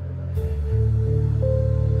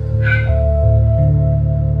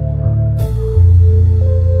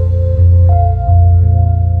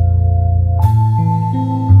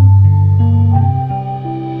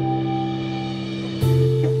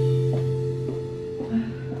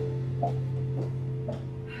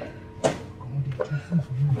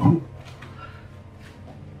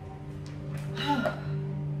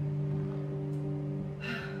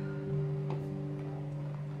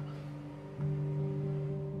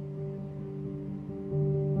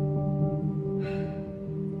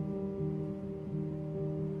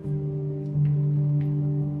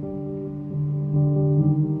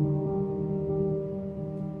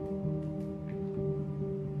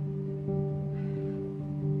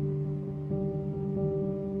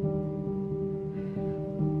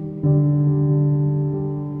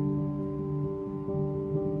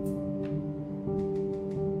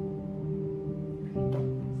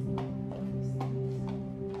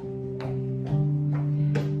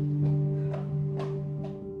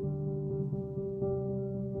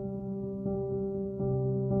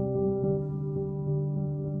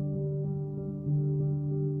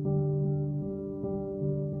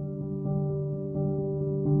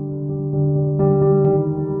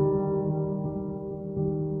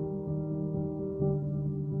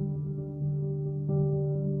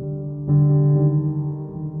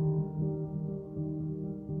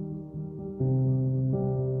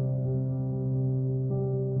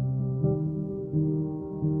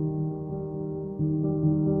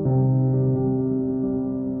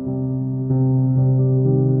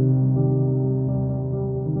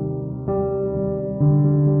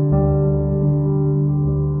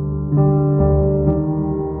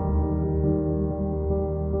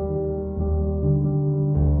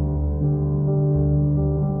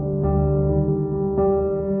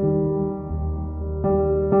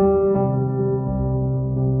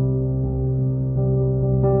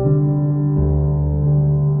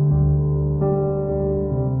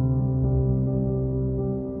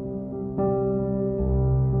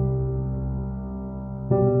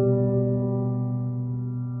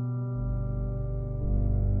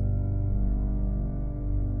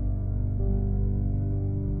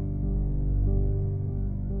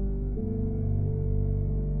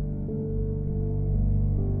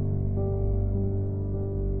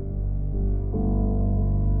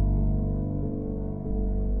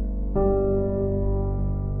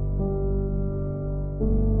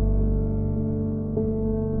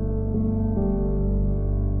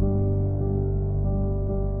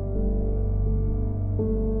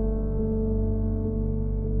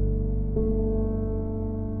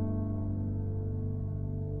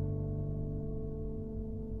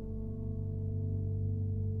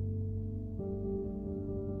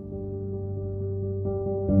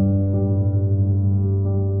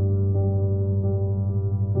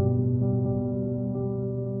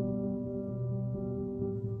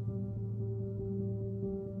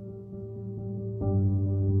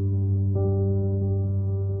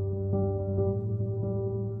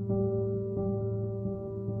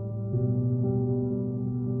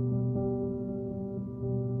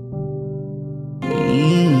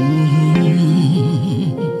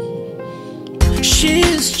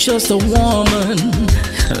 just a woman,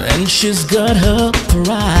 and she's got her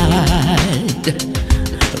pride.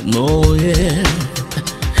 No, yeah,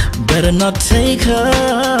 better not take her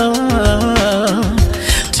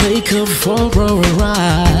for a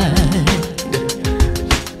ride.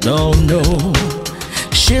 No, no,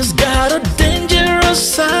 she's got a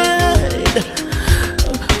dangerous side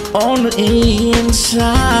on the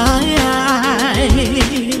inside.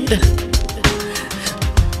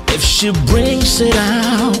 If she brings it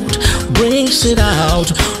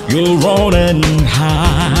out, you'll run and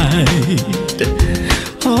hide.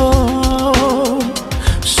 Oh,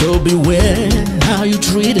 so beware how you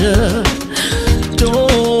treat her.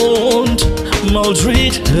 Don't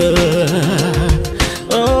maltreat her.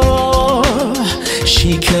 Oh,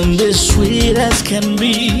 she can be sweet as can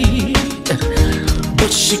be,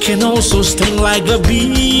 but she can also sting like a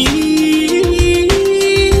bee.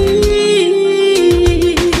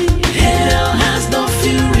 Hell has no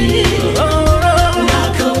fury,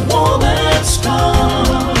 like a woman's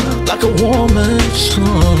scorn, like a woman's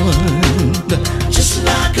scorn, just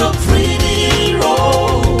like a pretty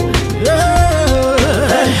rose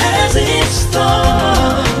that has its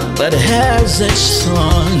thorns, that has its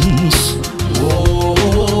thorns.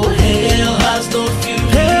 Oh, hell has no fury,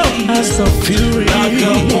 hell has no fury, like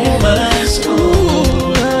a woman's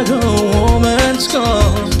scorn, like a woman's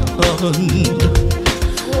scorn.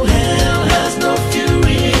 Oh, hell has no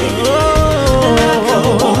fury, like a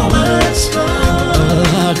woman's scorn,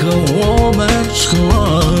 like a woman's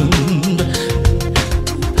scorn.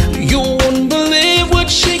 You won't believe what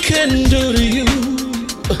she can do to you.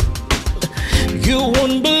 You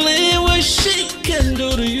won't believe what she can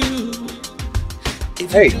do to you.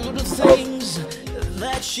 If Hey, you do the things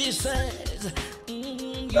that she says,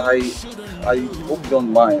 I hope you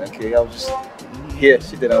don't mind, okay? I was just here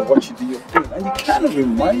sitting and watch you do your thing, and you kind of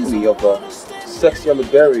remind me of a sexy Halle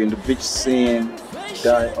Berry in the beach scene,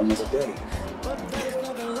 Die Another Day.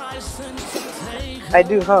 I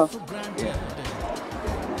do, huh? Yeah.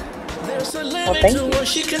 there's a Oh, limit thank to you. what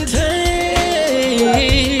she can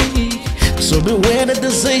take. So beware the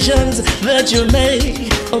decisions that you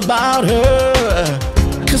make about her.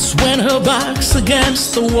 Cause when her back's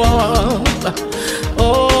against the wall,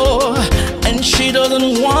 oh, and she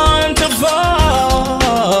doesn't want to fall,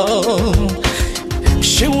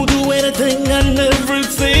 she will do anything and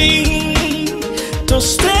everything to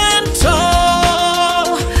stand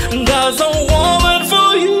tall. There's a woman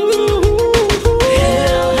for you.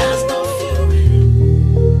 Hell has no fury.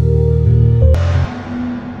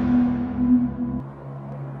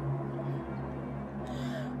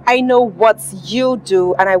 I know what you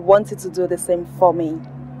do, and I want you to do the same for me.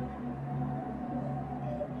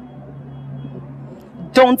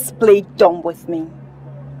 Don't play dumb with me.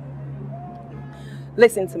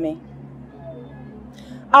 Listen to me.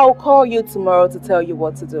 I'll call you tomorrow to tell you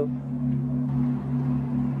what to do.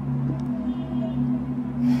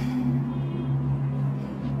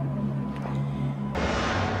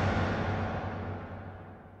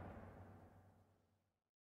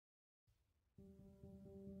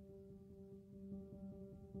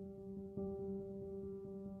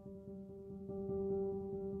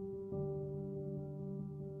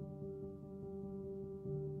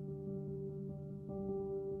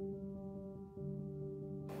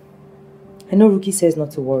 I know Ruki says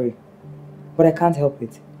not to worry, but I can't help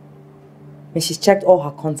it. And she's checked all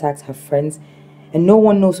her contacts, her friends, and no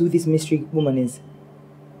one knows who this mystery woman is.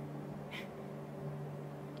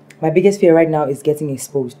 My biggest fear right now is getting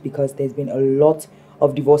exposed because there's been a lot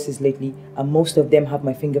of divorces lately and most of them have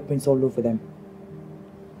my fingerprints all over them.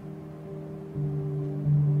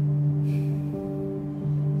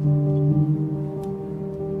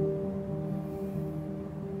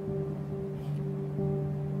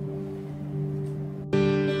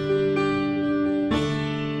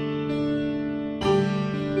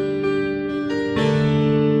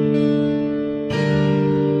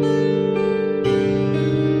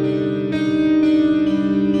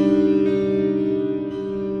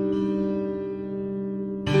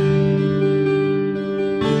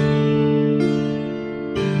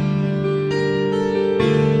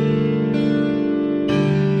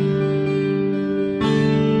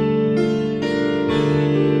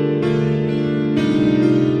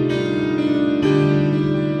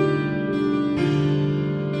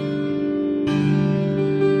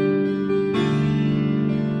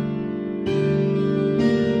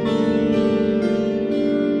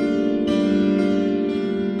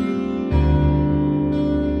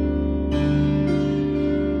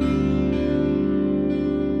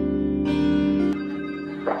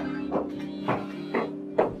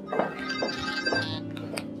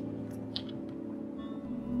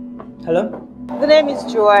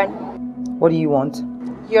 Yes, Joanne. What do you want?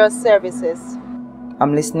 Your services.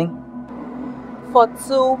 I'm listening. For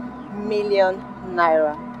 2 million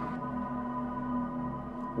naira.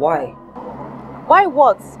 Why? Why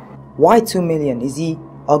what? Why 2 million? Is he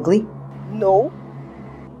ugly? No.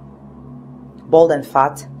 Bald and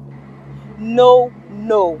fat? No.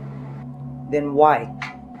 Then why?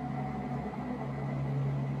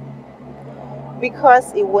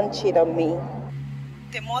 Because he won't cheat on me.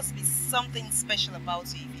 There must be something special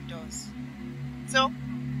about you if he does. So,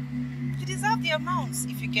 you deserve the amounts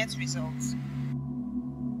if you get results.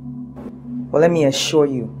 Well, let me assure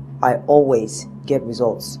you, I always get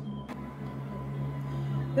results.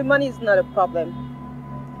 The money is not a problem.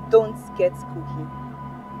 Don't get cookie.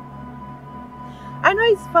 I know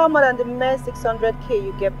it's far more than the mere 600k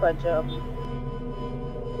you get per job.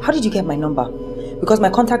 How did you get my number? Because my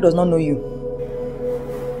contact does not know you.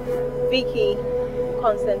 Vicky,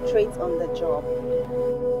 concentrate on the job.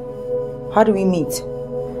 How do we meet?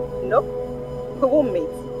 Nope, we won't meet.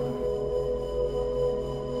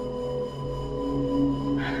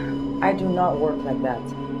 I do not work like that.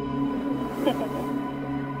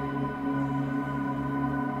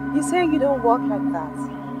 You say you don't work like that.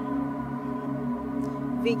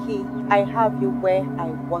 Vicky, I have you where I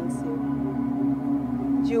want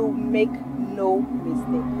you. You make no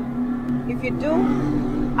mistake. If you do,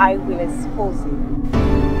 I will expose you.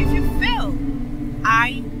 If you fail,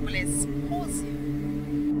 I will expose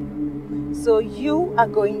you. So you are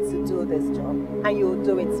going to do this job and you'll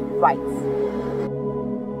do it right.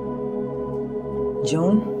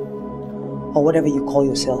 Joan, or whatever you call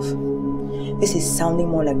yourself, this is sounding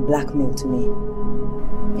more like blackmail to me.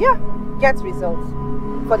 Yeah, get results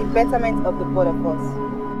for the betterment of the both of us.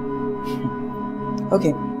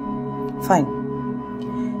 Okay, fine.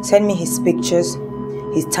 Send me his pictures,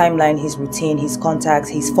 his timeline, his routine, his contacts,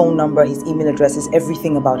 his phone number, his email addresses,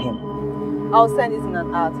 everything about him. I'll send it in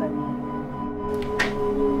an hour time.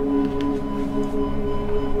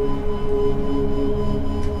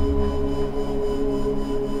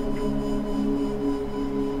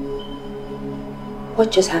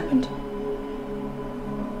 What just happened?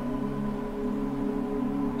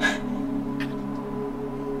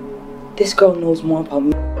 This girl knows more about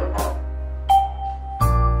me.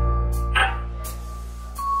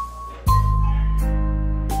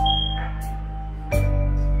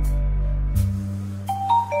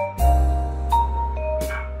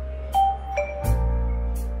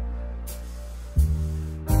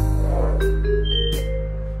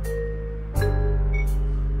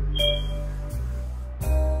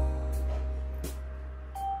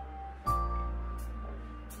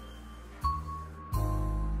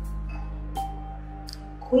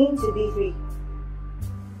 Queen to B3.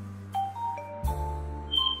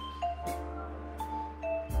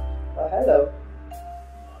 Oh, hello.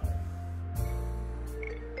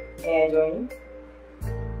 May I join you?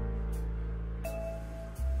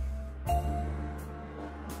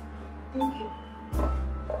 Thank you.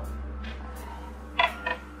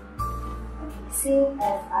 Seeing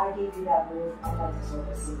as I gave you that role, I'd like to sort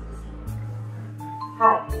of see this game.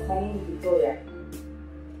 Hi, my name is Victoria.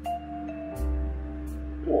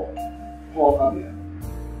 Paul, I'm here.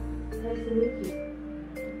 Nice to meet you.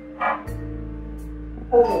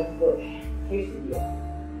 Okay, look, here's the deal.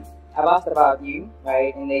 I've asked about you,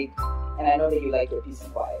 right? And I know that you like your peace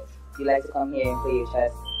and quiet. You like to come here and play your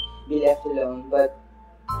chess, be left alone, but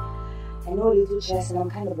I know a little chess and I'm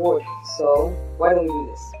kind of bored. So why don't we do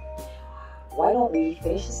this? Why don't we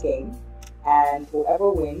finish this game and whoever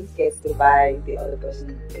wins gets to buy the other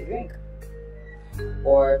person a drink?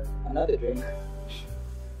 Or another drink.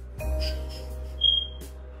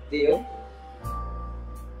 Deal?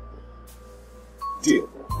 Deal.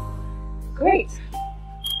 Great.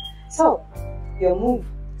 So, your move,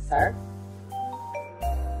 sir.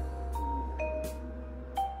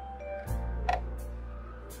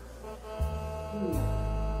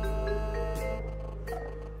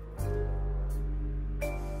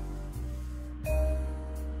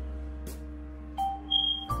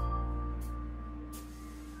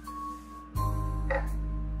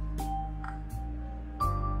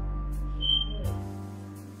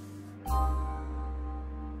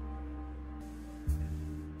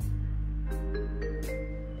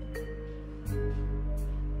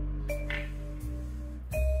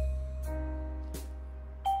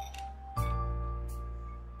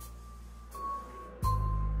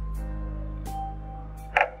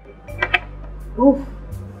 Oof.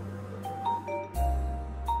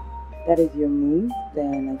 That is your move,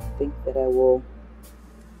 then I think that I will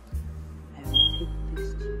take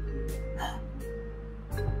this to you.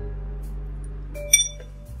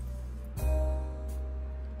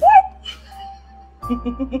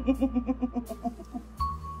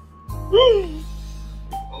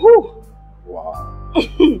 Wow.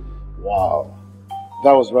 Wow.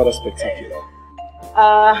 That was rather spectacular.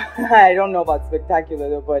 I don't know about spectacular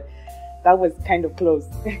though, but that was kind of close.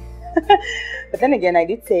 But then again, I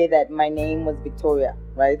did say that my name was Victoria,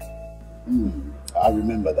 right? I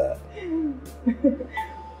remember that.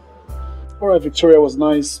 Alright, Victoria, it was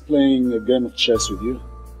nice playing a game of chess with you.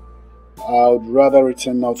 I would rather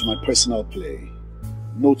return now to my personal play.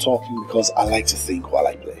 No talking because I like to think while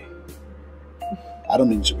I play. I don't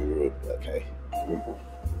mean to be rude, okay?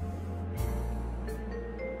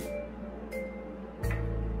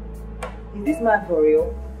 Is this man for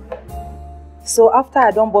real? So after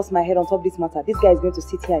I don't bust my head on top of this matter, this guy is going to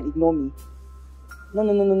sit here and ignore me? No.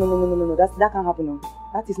 That can't happen. No.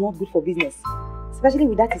 That is not good for business. Especially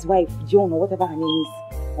with that his wife, Joan, or whatever her name is,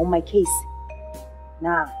 on my case.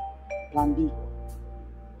 Nah, plan B.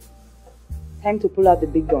 Time to pull out the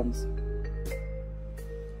big guns.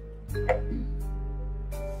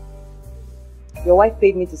 Your wife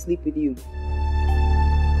paid me to sleep with you.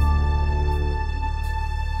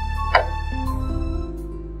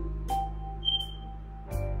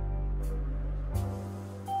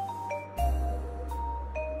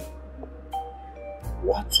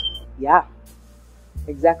 What? Yeah,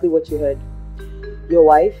 exactly what you heard. Your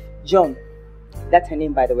wife, Joan, that's her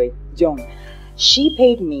name by the way, Joan, she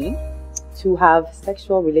paid me to have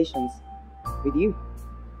sexual relations with you.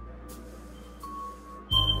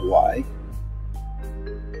 Why?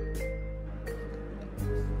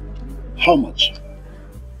 How much?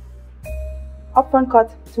 Upfront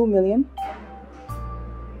cut, 2 million.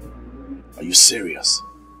 Are you serious?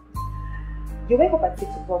 You wake up at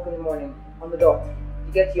 6 o'clock in the morning, on the dot.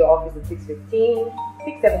 You get to your office at 6:15,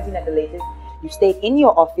 6:17 at the latest. You stay in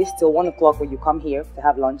your office till 1 o'clock where you come here to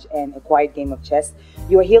have lunch and a quiet game of chess.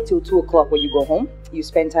 You are here till 2 o'clock where you go home. You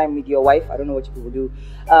spend time with your wife. I don't know what you people do.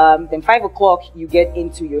 Then 5 o'clock you get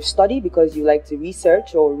into your study because you like to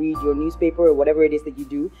research or read your newspaper or whatever it is that you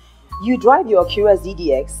do. You drive your Acura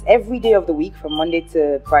ZDX every day of the week from Monday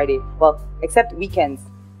to Friday. Well, except weekends.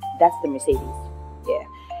 That's the Mercedes. Yeah.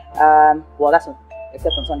 Well, that's not,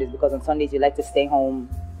 except on Sundays because on Sundays you like to stay home.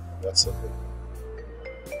 That's okay.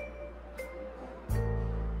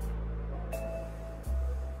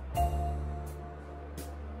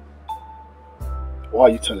 Why are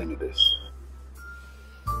you telling me this?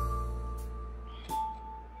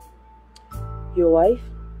 Your wife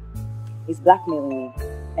is blackmailing me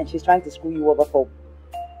and she's trying to screw you over for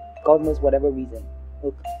God knows whatever reason.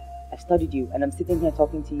 Look, I've studied you and I'm sitting here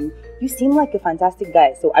talking to you. You seem like a fantastic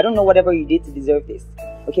guy, so I don't know whatever you did to deserve this.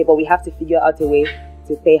 Okay, but we have to figure out a way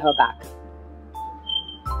to pay her back.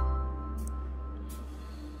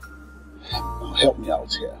 Now help me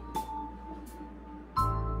out here.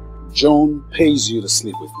 Joan pays you to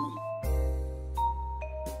sleep with me.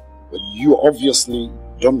 But you obviously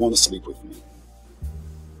don't want to sleep with me.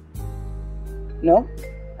 No,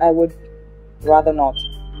 I would rather not.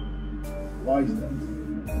 Why is that?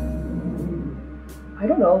 I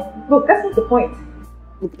don't know. Look, that's not the point.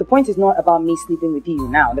 Look, the point is not about me sleeping with you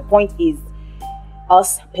now. The point is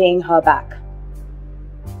us paying her back.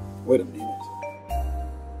 Wait a minute.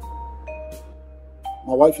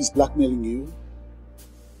 My wife is blackmailing you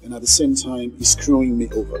and at the same time is screwing me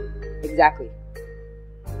over. Exactly.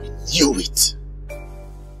 I knew it.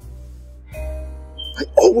 I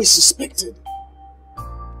always suspected.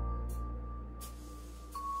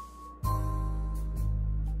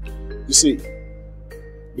 You see,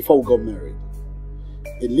 before we got married,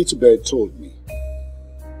 a little bird told me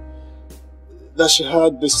that she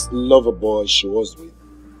had this lover boy she was with,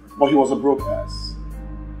 but he was a broke ass.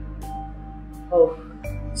 Oh.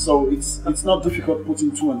 So it's not difficult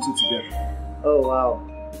putting 2 and 2 together. Oh, wow.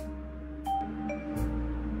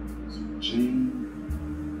 Jane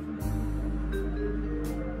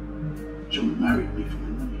married me for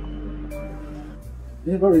my money.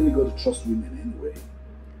 Never really got to trust women anyway.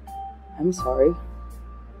 I'm sorry.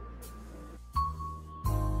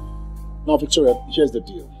 Now, Victoria, here's the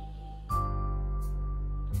deal.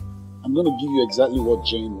 I'm going to give you exactly what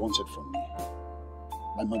Jane wanted from me.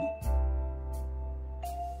 My money.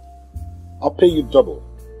 I'll pay you double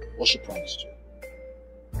what she promised you.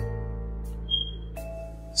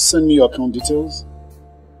 Send me your account details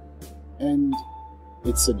and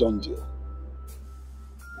it's a done deal.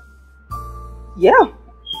 Yeah.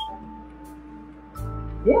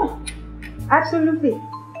 Yeah. Absolutely.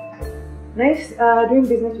 Nice doing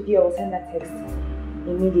business with you. I will send that text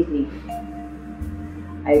immediately.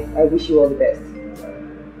 I wish you all the best.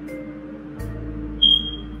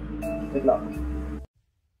 Good luck.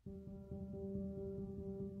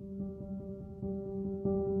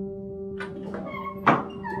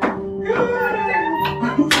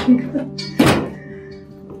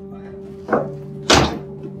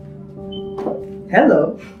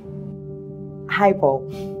 Hello. Hi, Paul.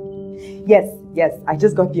 Yes, I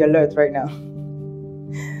just got the alert right now.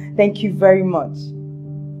 Thank you very much.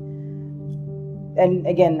 And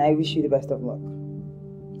again, I wish you the best of luck.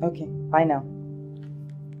 Okay, bye now.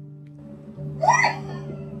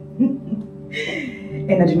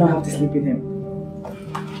 And I do not have to sleep with him.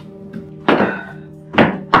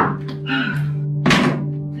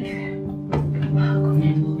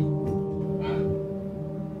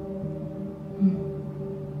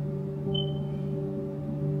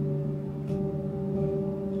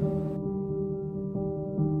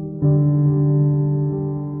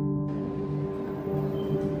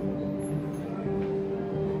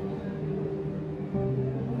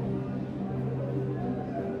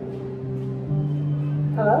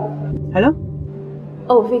 Hello?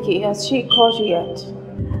 Oh, Vicky, has she called you yet?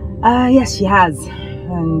 Yes, she has.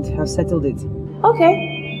 And I've settled it.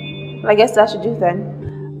 Okay. Well, I guess that should do then.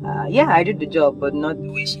 Yeah, I did the job, but not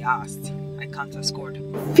the way she asked. I can't have scored.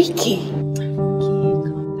 Vicky!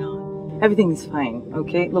 Calm down. Everything is fine,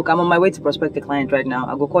 okay? Look, I'm on my way to prospect the client right now.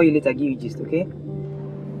 I'll go call you later, give you gist, okay?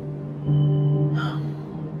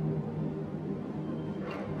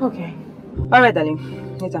 Okay. Alright,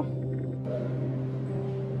 darling. Later.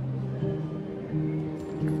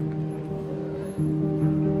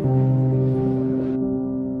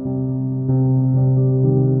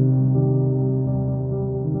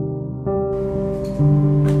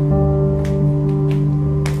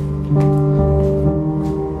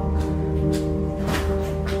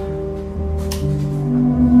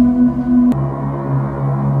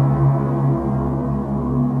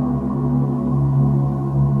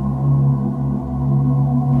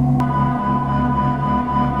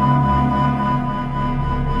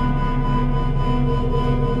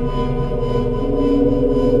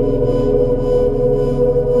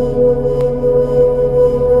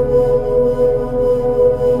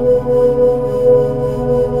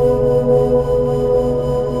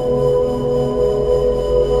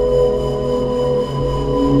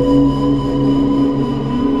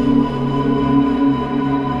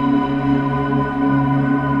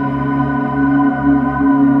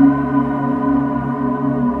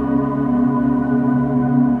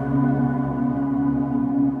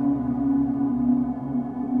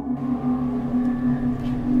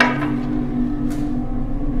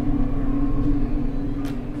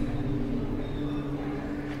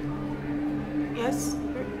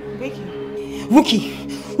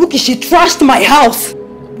 Wookie, she trashed my house.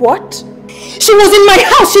 What? She was in my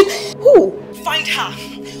house. Who? Find her.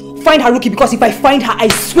 Find her, Rookie, because if I find her, I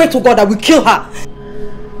swear to God I will kill her.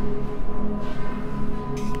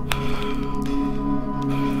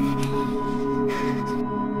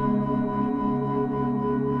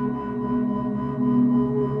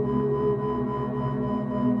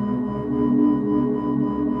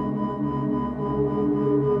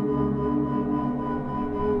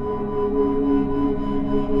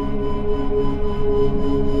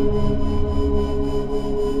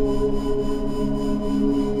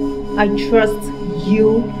 I trust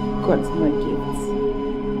you got my gifts.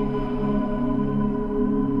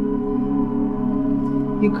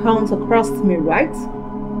 You can't trust me, right?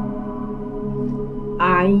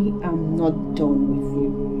 I am not done with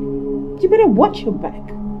you. You better watch your back.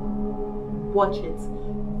 Watch it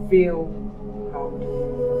real hard.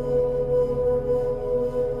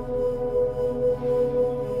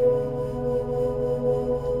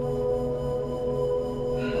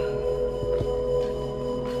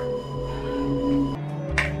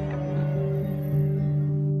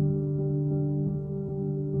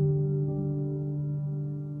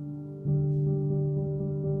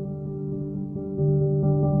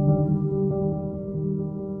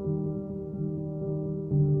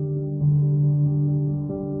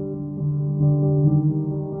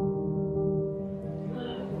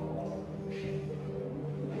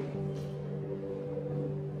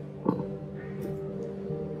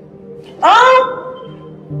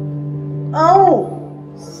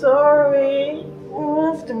 Oh! Sorry.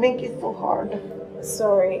 You have to make it so hard.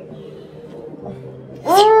 Sorry.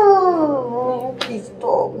 Oh, please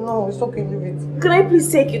stop. No, it's okay, leave it. Can I please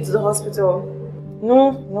take you to the hospital?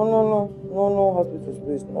 No hospitals,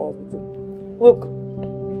 please, no hospital. Look,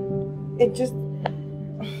 it just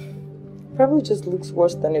probably just looks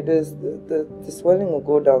worse than it is. The swelling will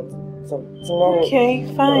go down tomorrow. Okay,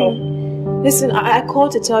 fine. Listen, I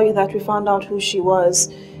called to tell you that we found out who she was.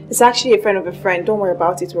 It's actually a friend of a friend. Don't worry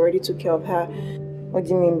about it. We already took care of her. What do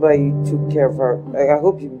you mean by you took care of her? Like, I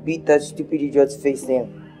hope you beat that stupid idiot's face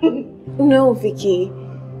in. No, Vicky.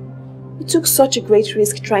 You took such a great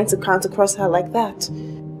risk trying to count across her like that.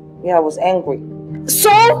 Yeah, I was angry.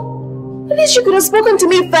 So? At least you could have spoken to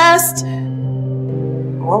me first.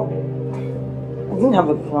 Well, I didn't have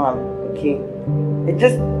a plan, okay? It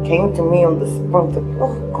just came to me on the spur of the...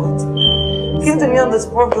 Oh, God. It came to me on the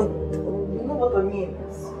spur of the... You know what I mean?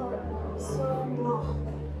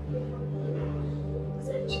 It's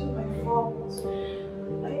actually my fault.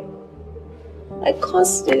 I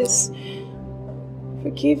caused this.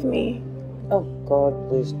 Forgive me. Oh, God,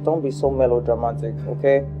 please, don't be so melodramatic,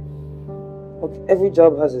 okay? Look, every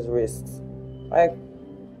job has its risks. I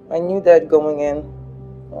knew that going in.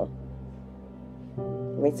 Well,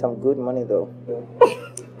 made some good money, though.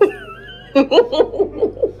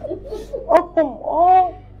 Oh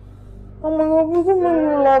my God, you can make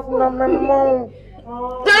me laugh now, my mom.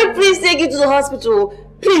 Can I please take you to the hospital?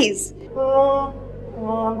 Please. No, I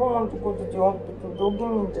don't want to go to the hospital. Don't give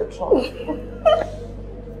me injection.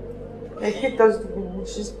 I hate that stupid.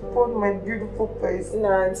 She spoiled my beautiful face.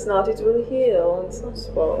 No, it's not. It will heal. It's not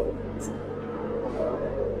spoiled.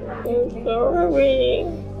 I'm sorry.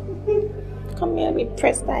 Come here, we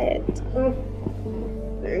press diet.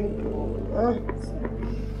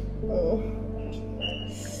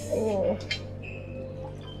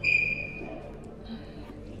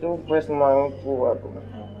 Don't press my own foot.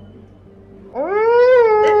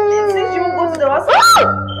 Since you won't go to the hospital.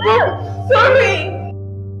 Sorry.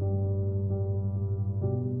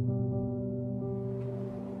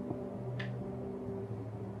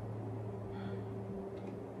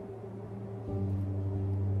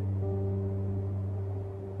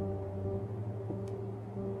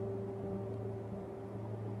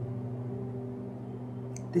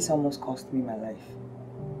 This almost cost me my life.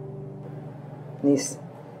 Niece,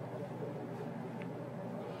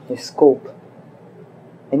 your scope.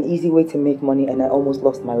 An easy way to make money, and I almost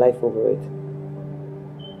lost my life over it.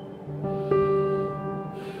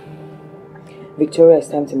 Victoria, it's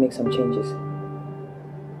time to make some changes.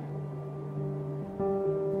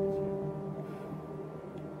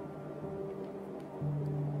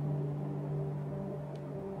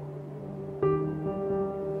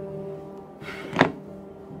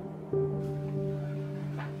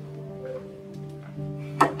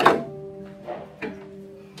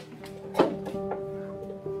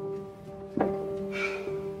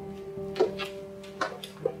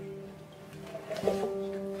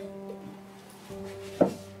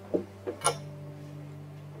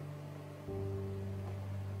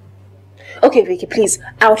 Okay, Vicky, please,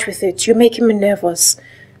 out with it. You're making me nervous.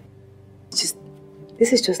 This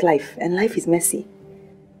is just life, and life is messy.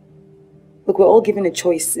 Look, we're all given a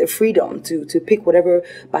choice, a freedom to pick whatever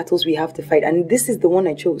battles we have to fight, and this is the one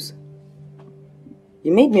I chose.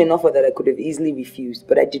 You made me an offer that I could have easily refused,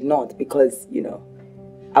 but I did not because, you know,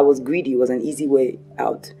 I was greedy. It was an easy way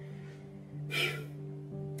out.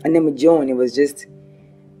 And then with John, it was just,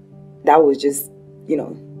 that was just, you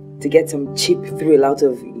know, to get some cheap thrill out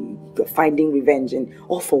of finding revenge, and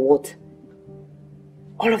all for what?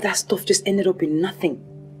 All of that stuff just ended up in nothing.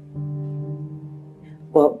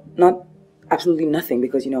 Well, not absolutely nothing,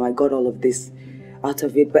 because, you know, I got all of this out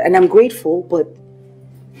of it, and I'm grateful, but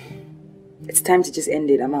it's time to just end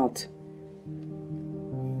it. I'm out.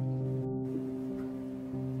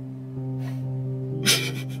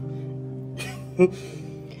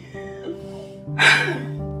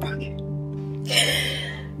 Okay.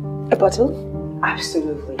 A bottle?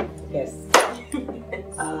 Absolutely, yes.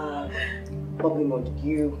 Bubbly mood. Are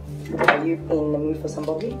you in the mood for some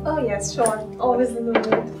bubbly? Oh yes, sure. Always in the mood.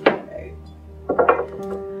 Okay.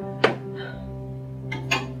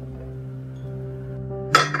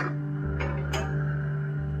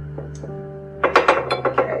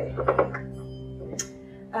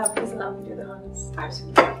 Please allow me to do the honors.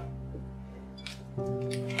 Absolutely.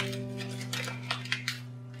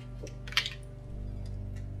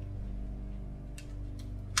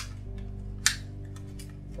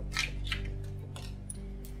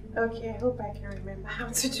 Okay, I hope I can remember how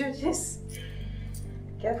to do this.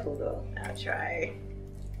 Careful though. I'll try.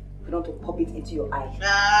 You don't pop it into your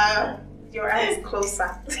eye. Your eye is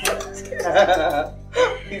closer.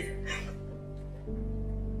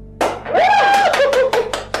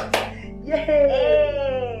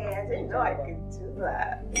 Yay! I didn't know I could do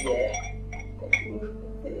that. Yeah.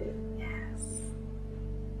 Yes.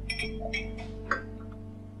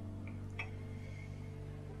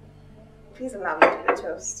 Please allow me to do the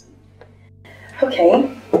toast. Okay.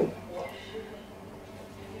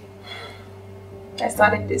 I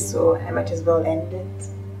started this, so I might as well end it.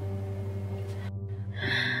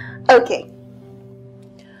 Okay.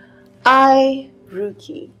 I,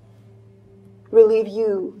 Ruki, relieve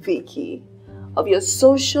you, Vicky, of your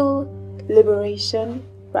social liberation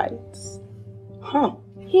rights. Huh.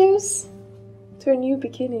 Here's to a new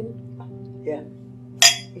beginning. Yeah.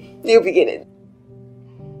 New beginning.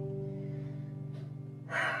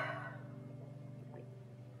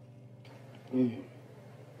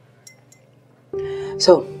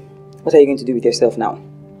 So, what are you going to do with yourself now?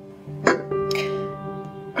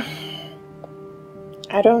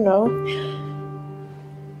 I don't know.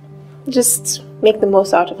 Just make the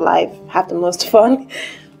most out of life. Have the most fun.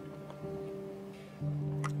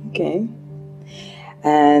 Okay.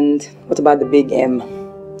 And what about the big M?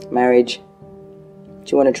 Marriage.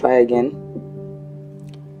 Do you want to try again?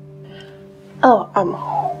 Oh,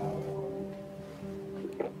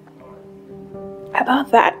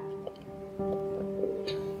 about that.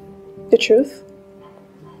 The truth?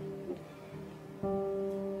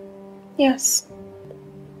 Yes.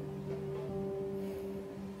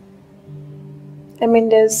 I mean,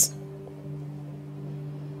 there's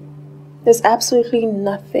absolutely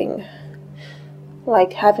nothing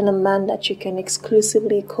like having a man that you can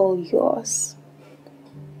exclusively call yours.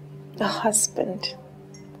 A husband.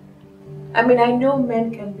 I mean, I know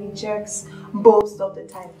men can be jerks most of the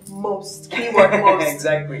time. Most. Keyword most.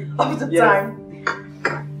 Exactly. Of the time.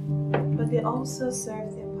 But they also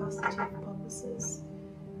serve their positive purposes.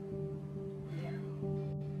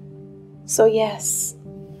 So yes.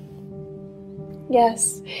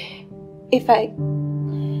 Yes. If I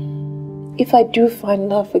do find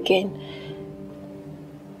love again,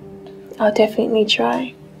 I'll definitely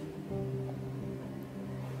try.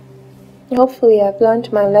 Hopefully I've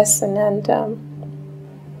learned my lesson and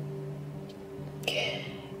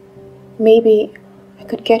maybe I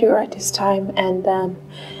could get it right this time and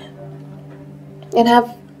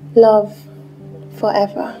have love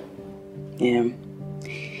forever. Yeah.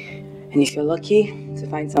 And if you're lucky to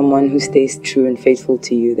find someone who stays true and faithful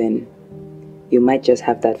to you, then you might just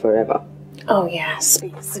have that forever. Oh yes.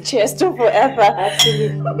 Cheers to forever.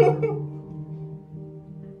 Absolutely.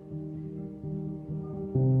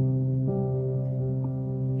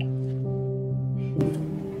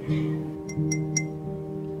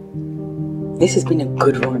 This has been a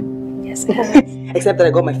good run. Yes, it has. Except that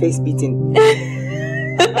I got my face beaten. I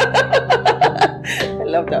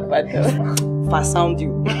love that part though. Fast sound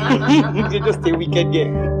you. You're just a wicked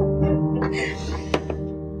girl.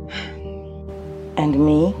 And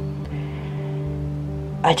me,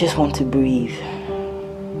 I just want to breathe.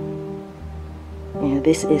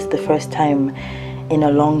 This is the first time in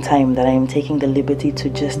a long time that I am taking the liberty to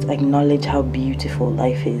just acknowledge how beautiful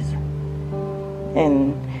life is.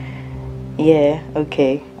 And yeah,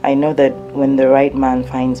 okay, I know that when the right man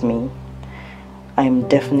finds me, I'm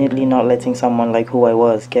definitely not letting someone like who I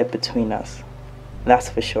was get between us. That's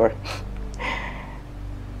for sure.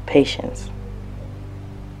 Patience.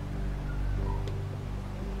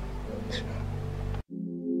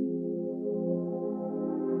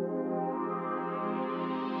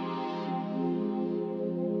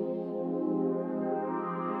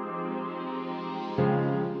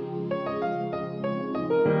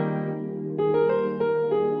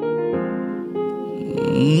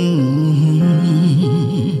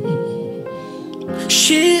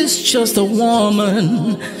 She's just a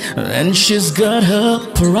woman, and she's got her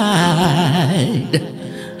pride.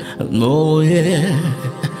 Oh yeah,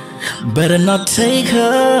 better not take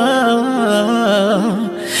her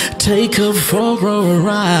for a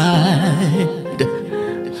ride.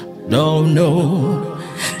 No, no,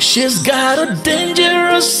 she's got a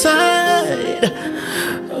dangerous side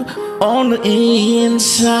on the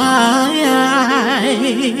inside.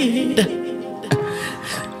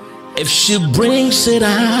 If she brings it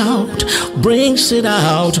out,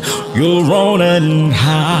 you'll run and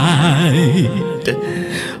hide.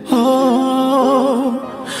 Oh,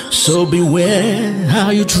 so beware how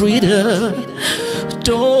you treat her.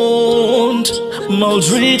 Don't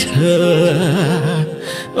maltreat her.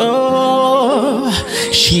 Oh,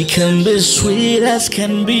 she can be sweet as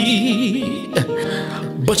can be,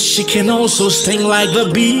 but she can also sting like the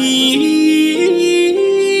bee.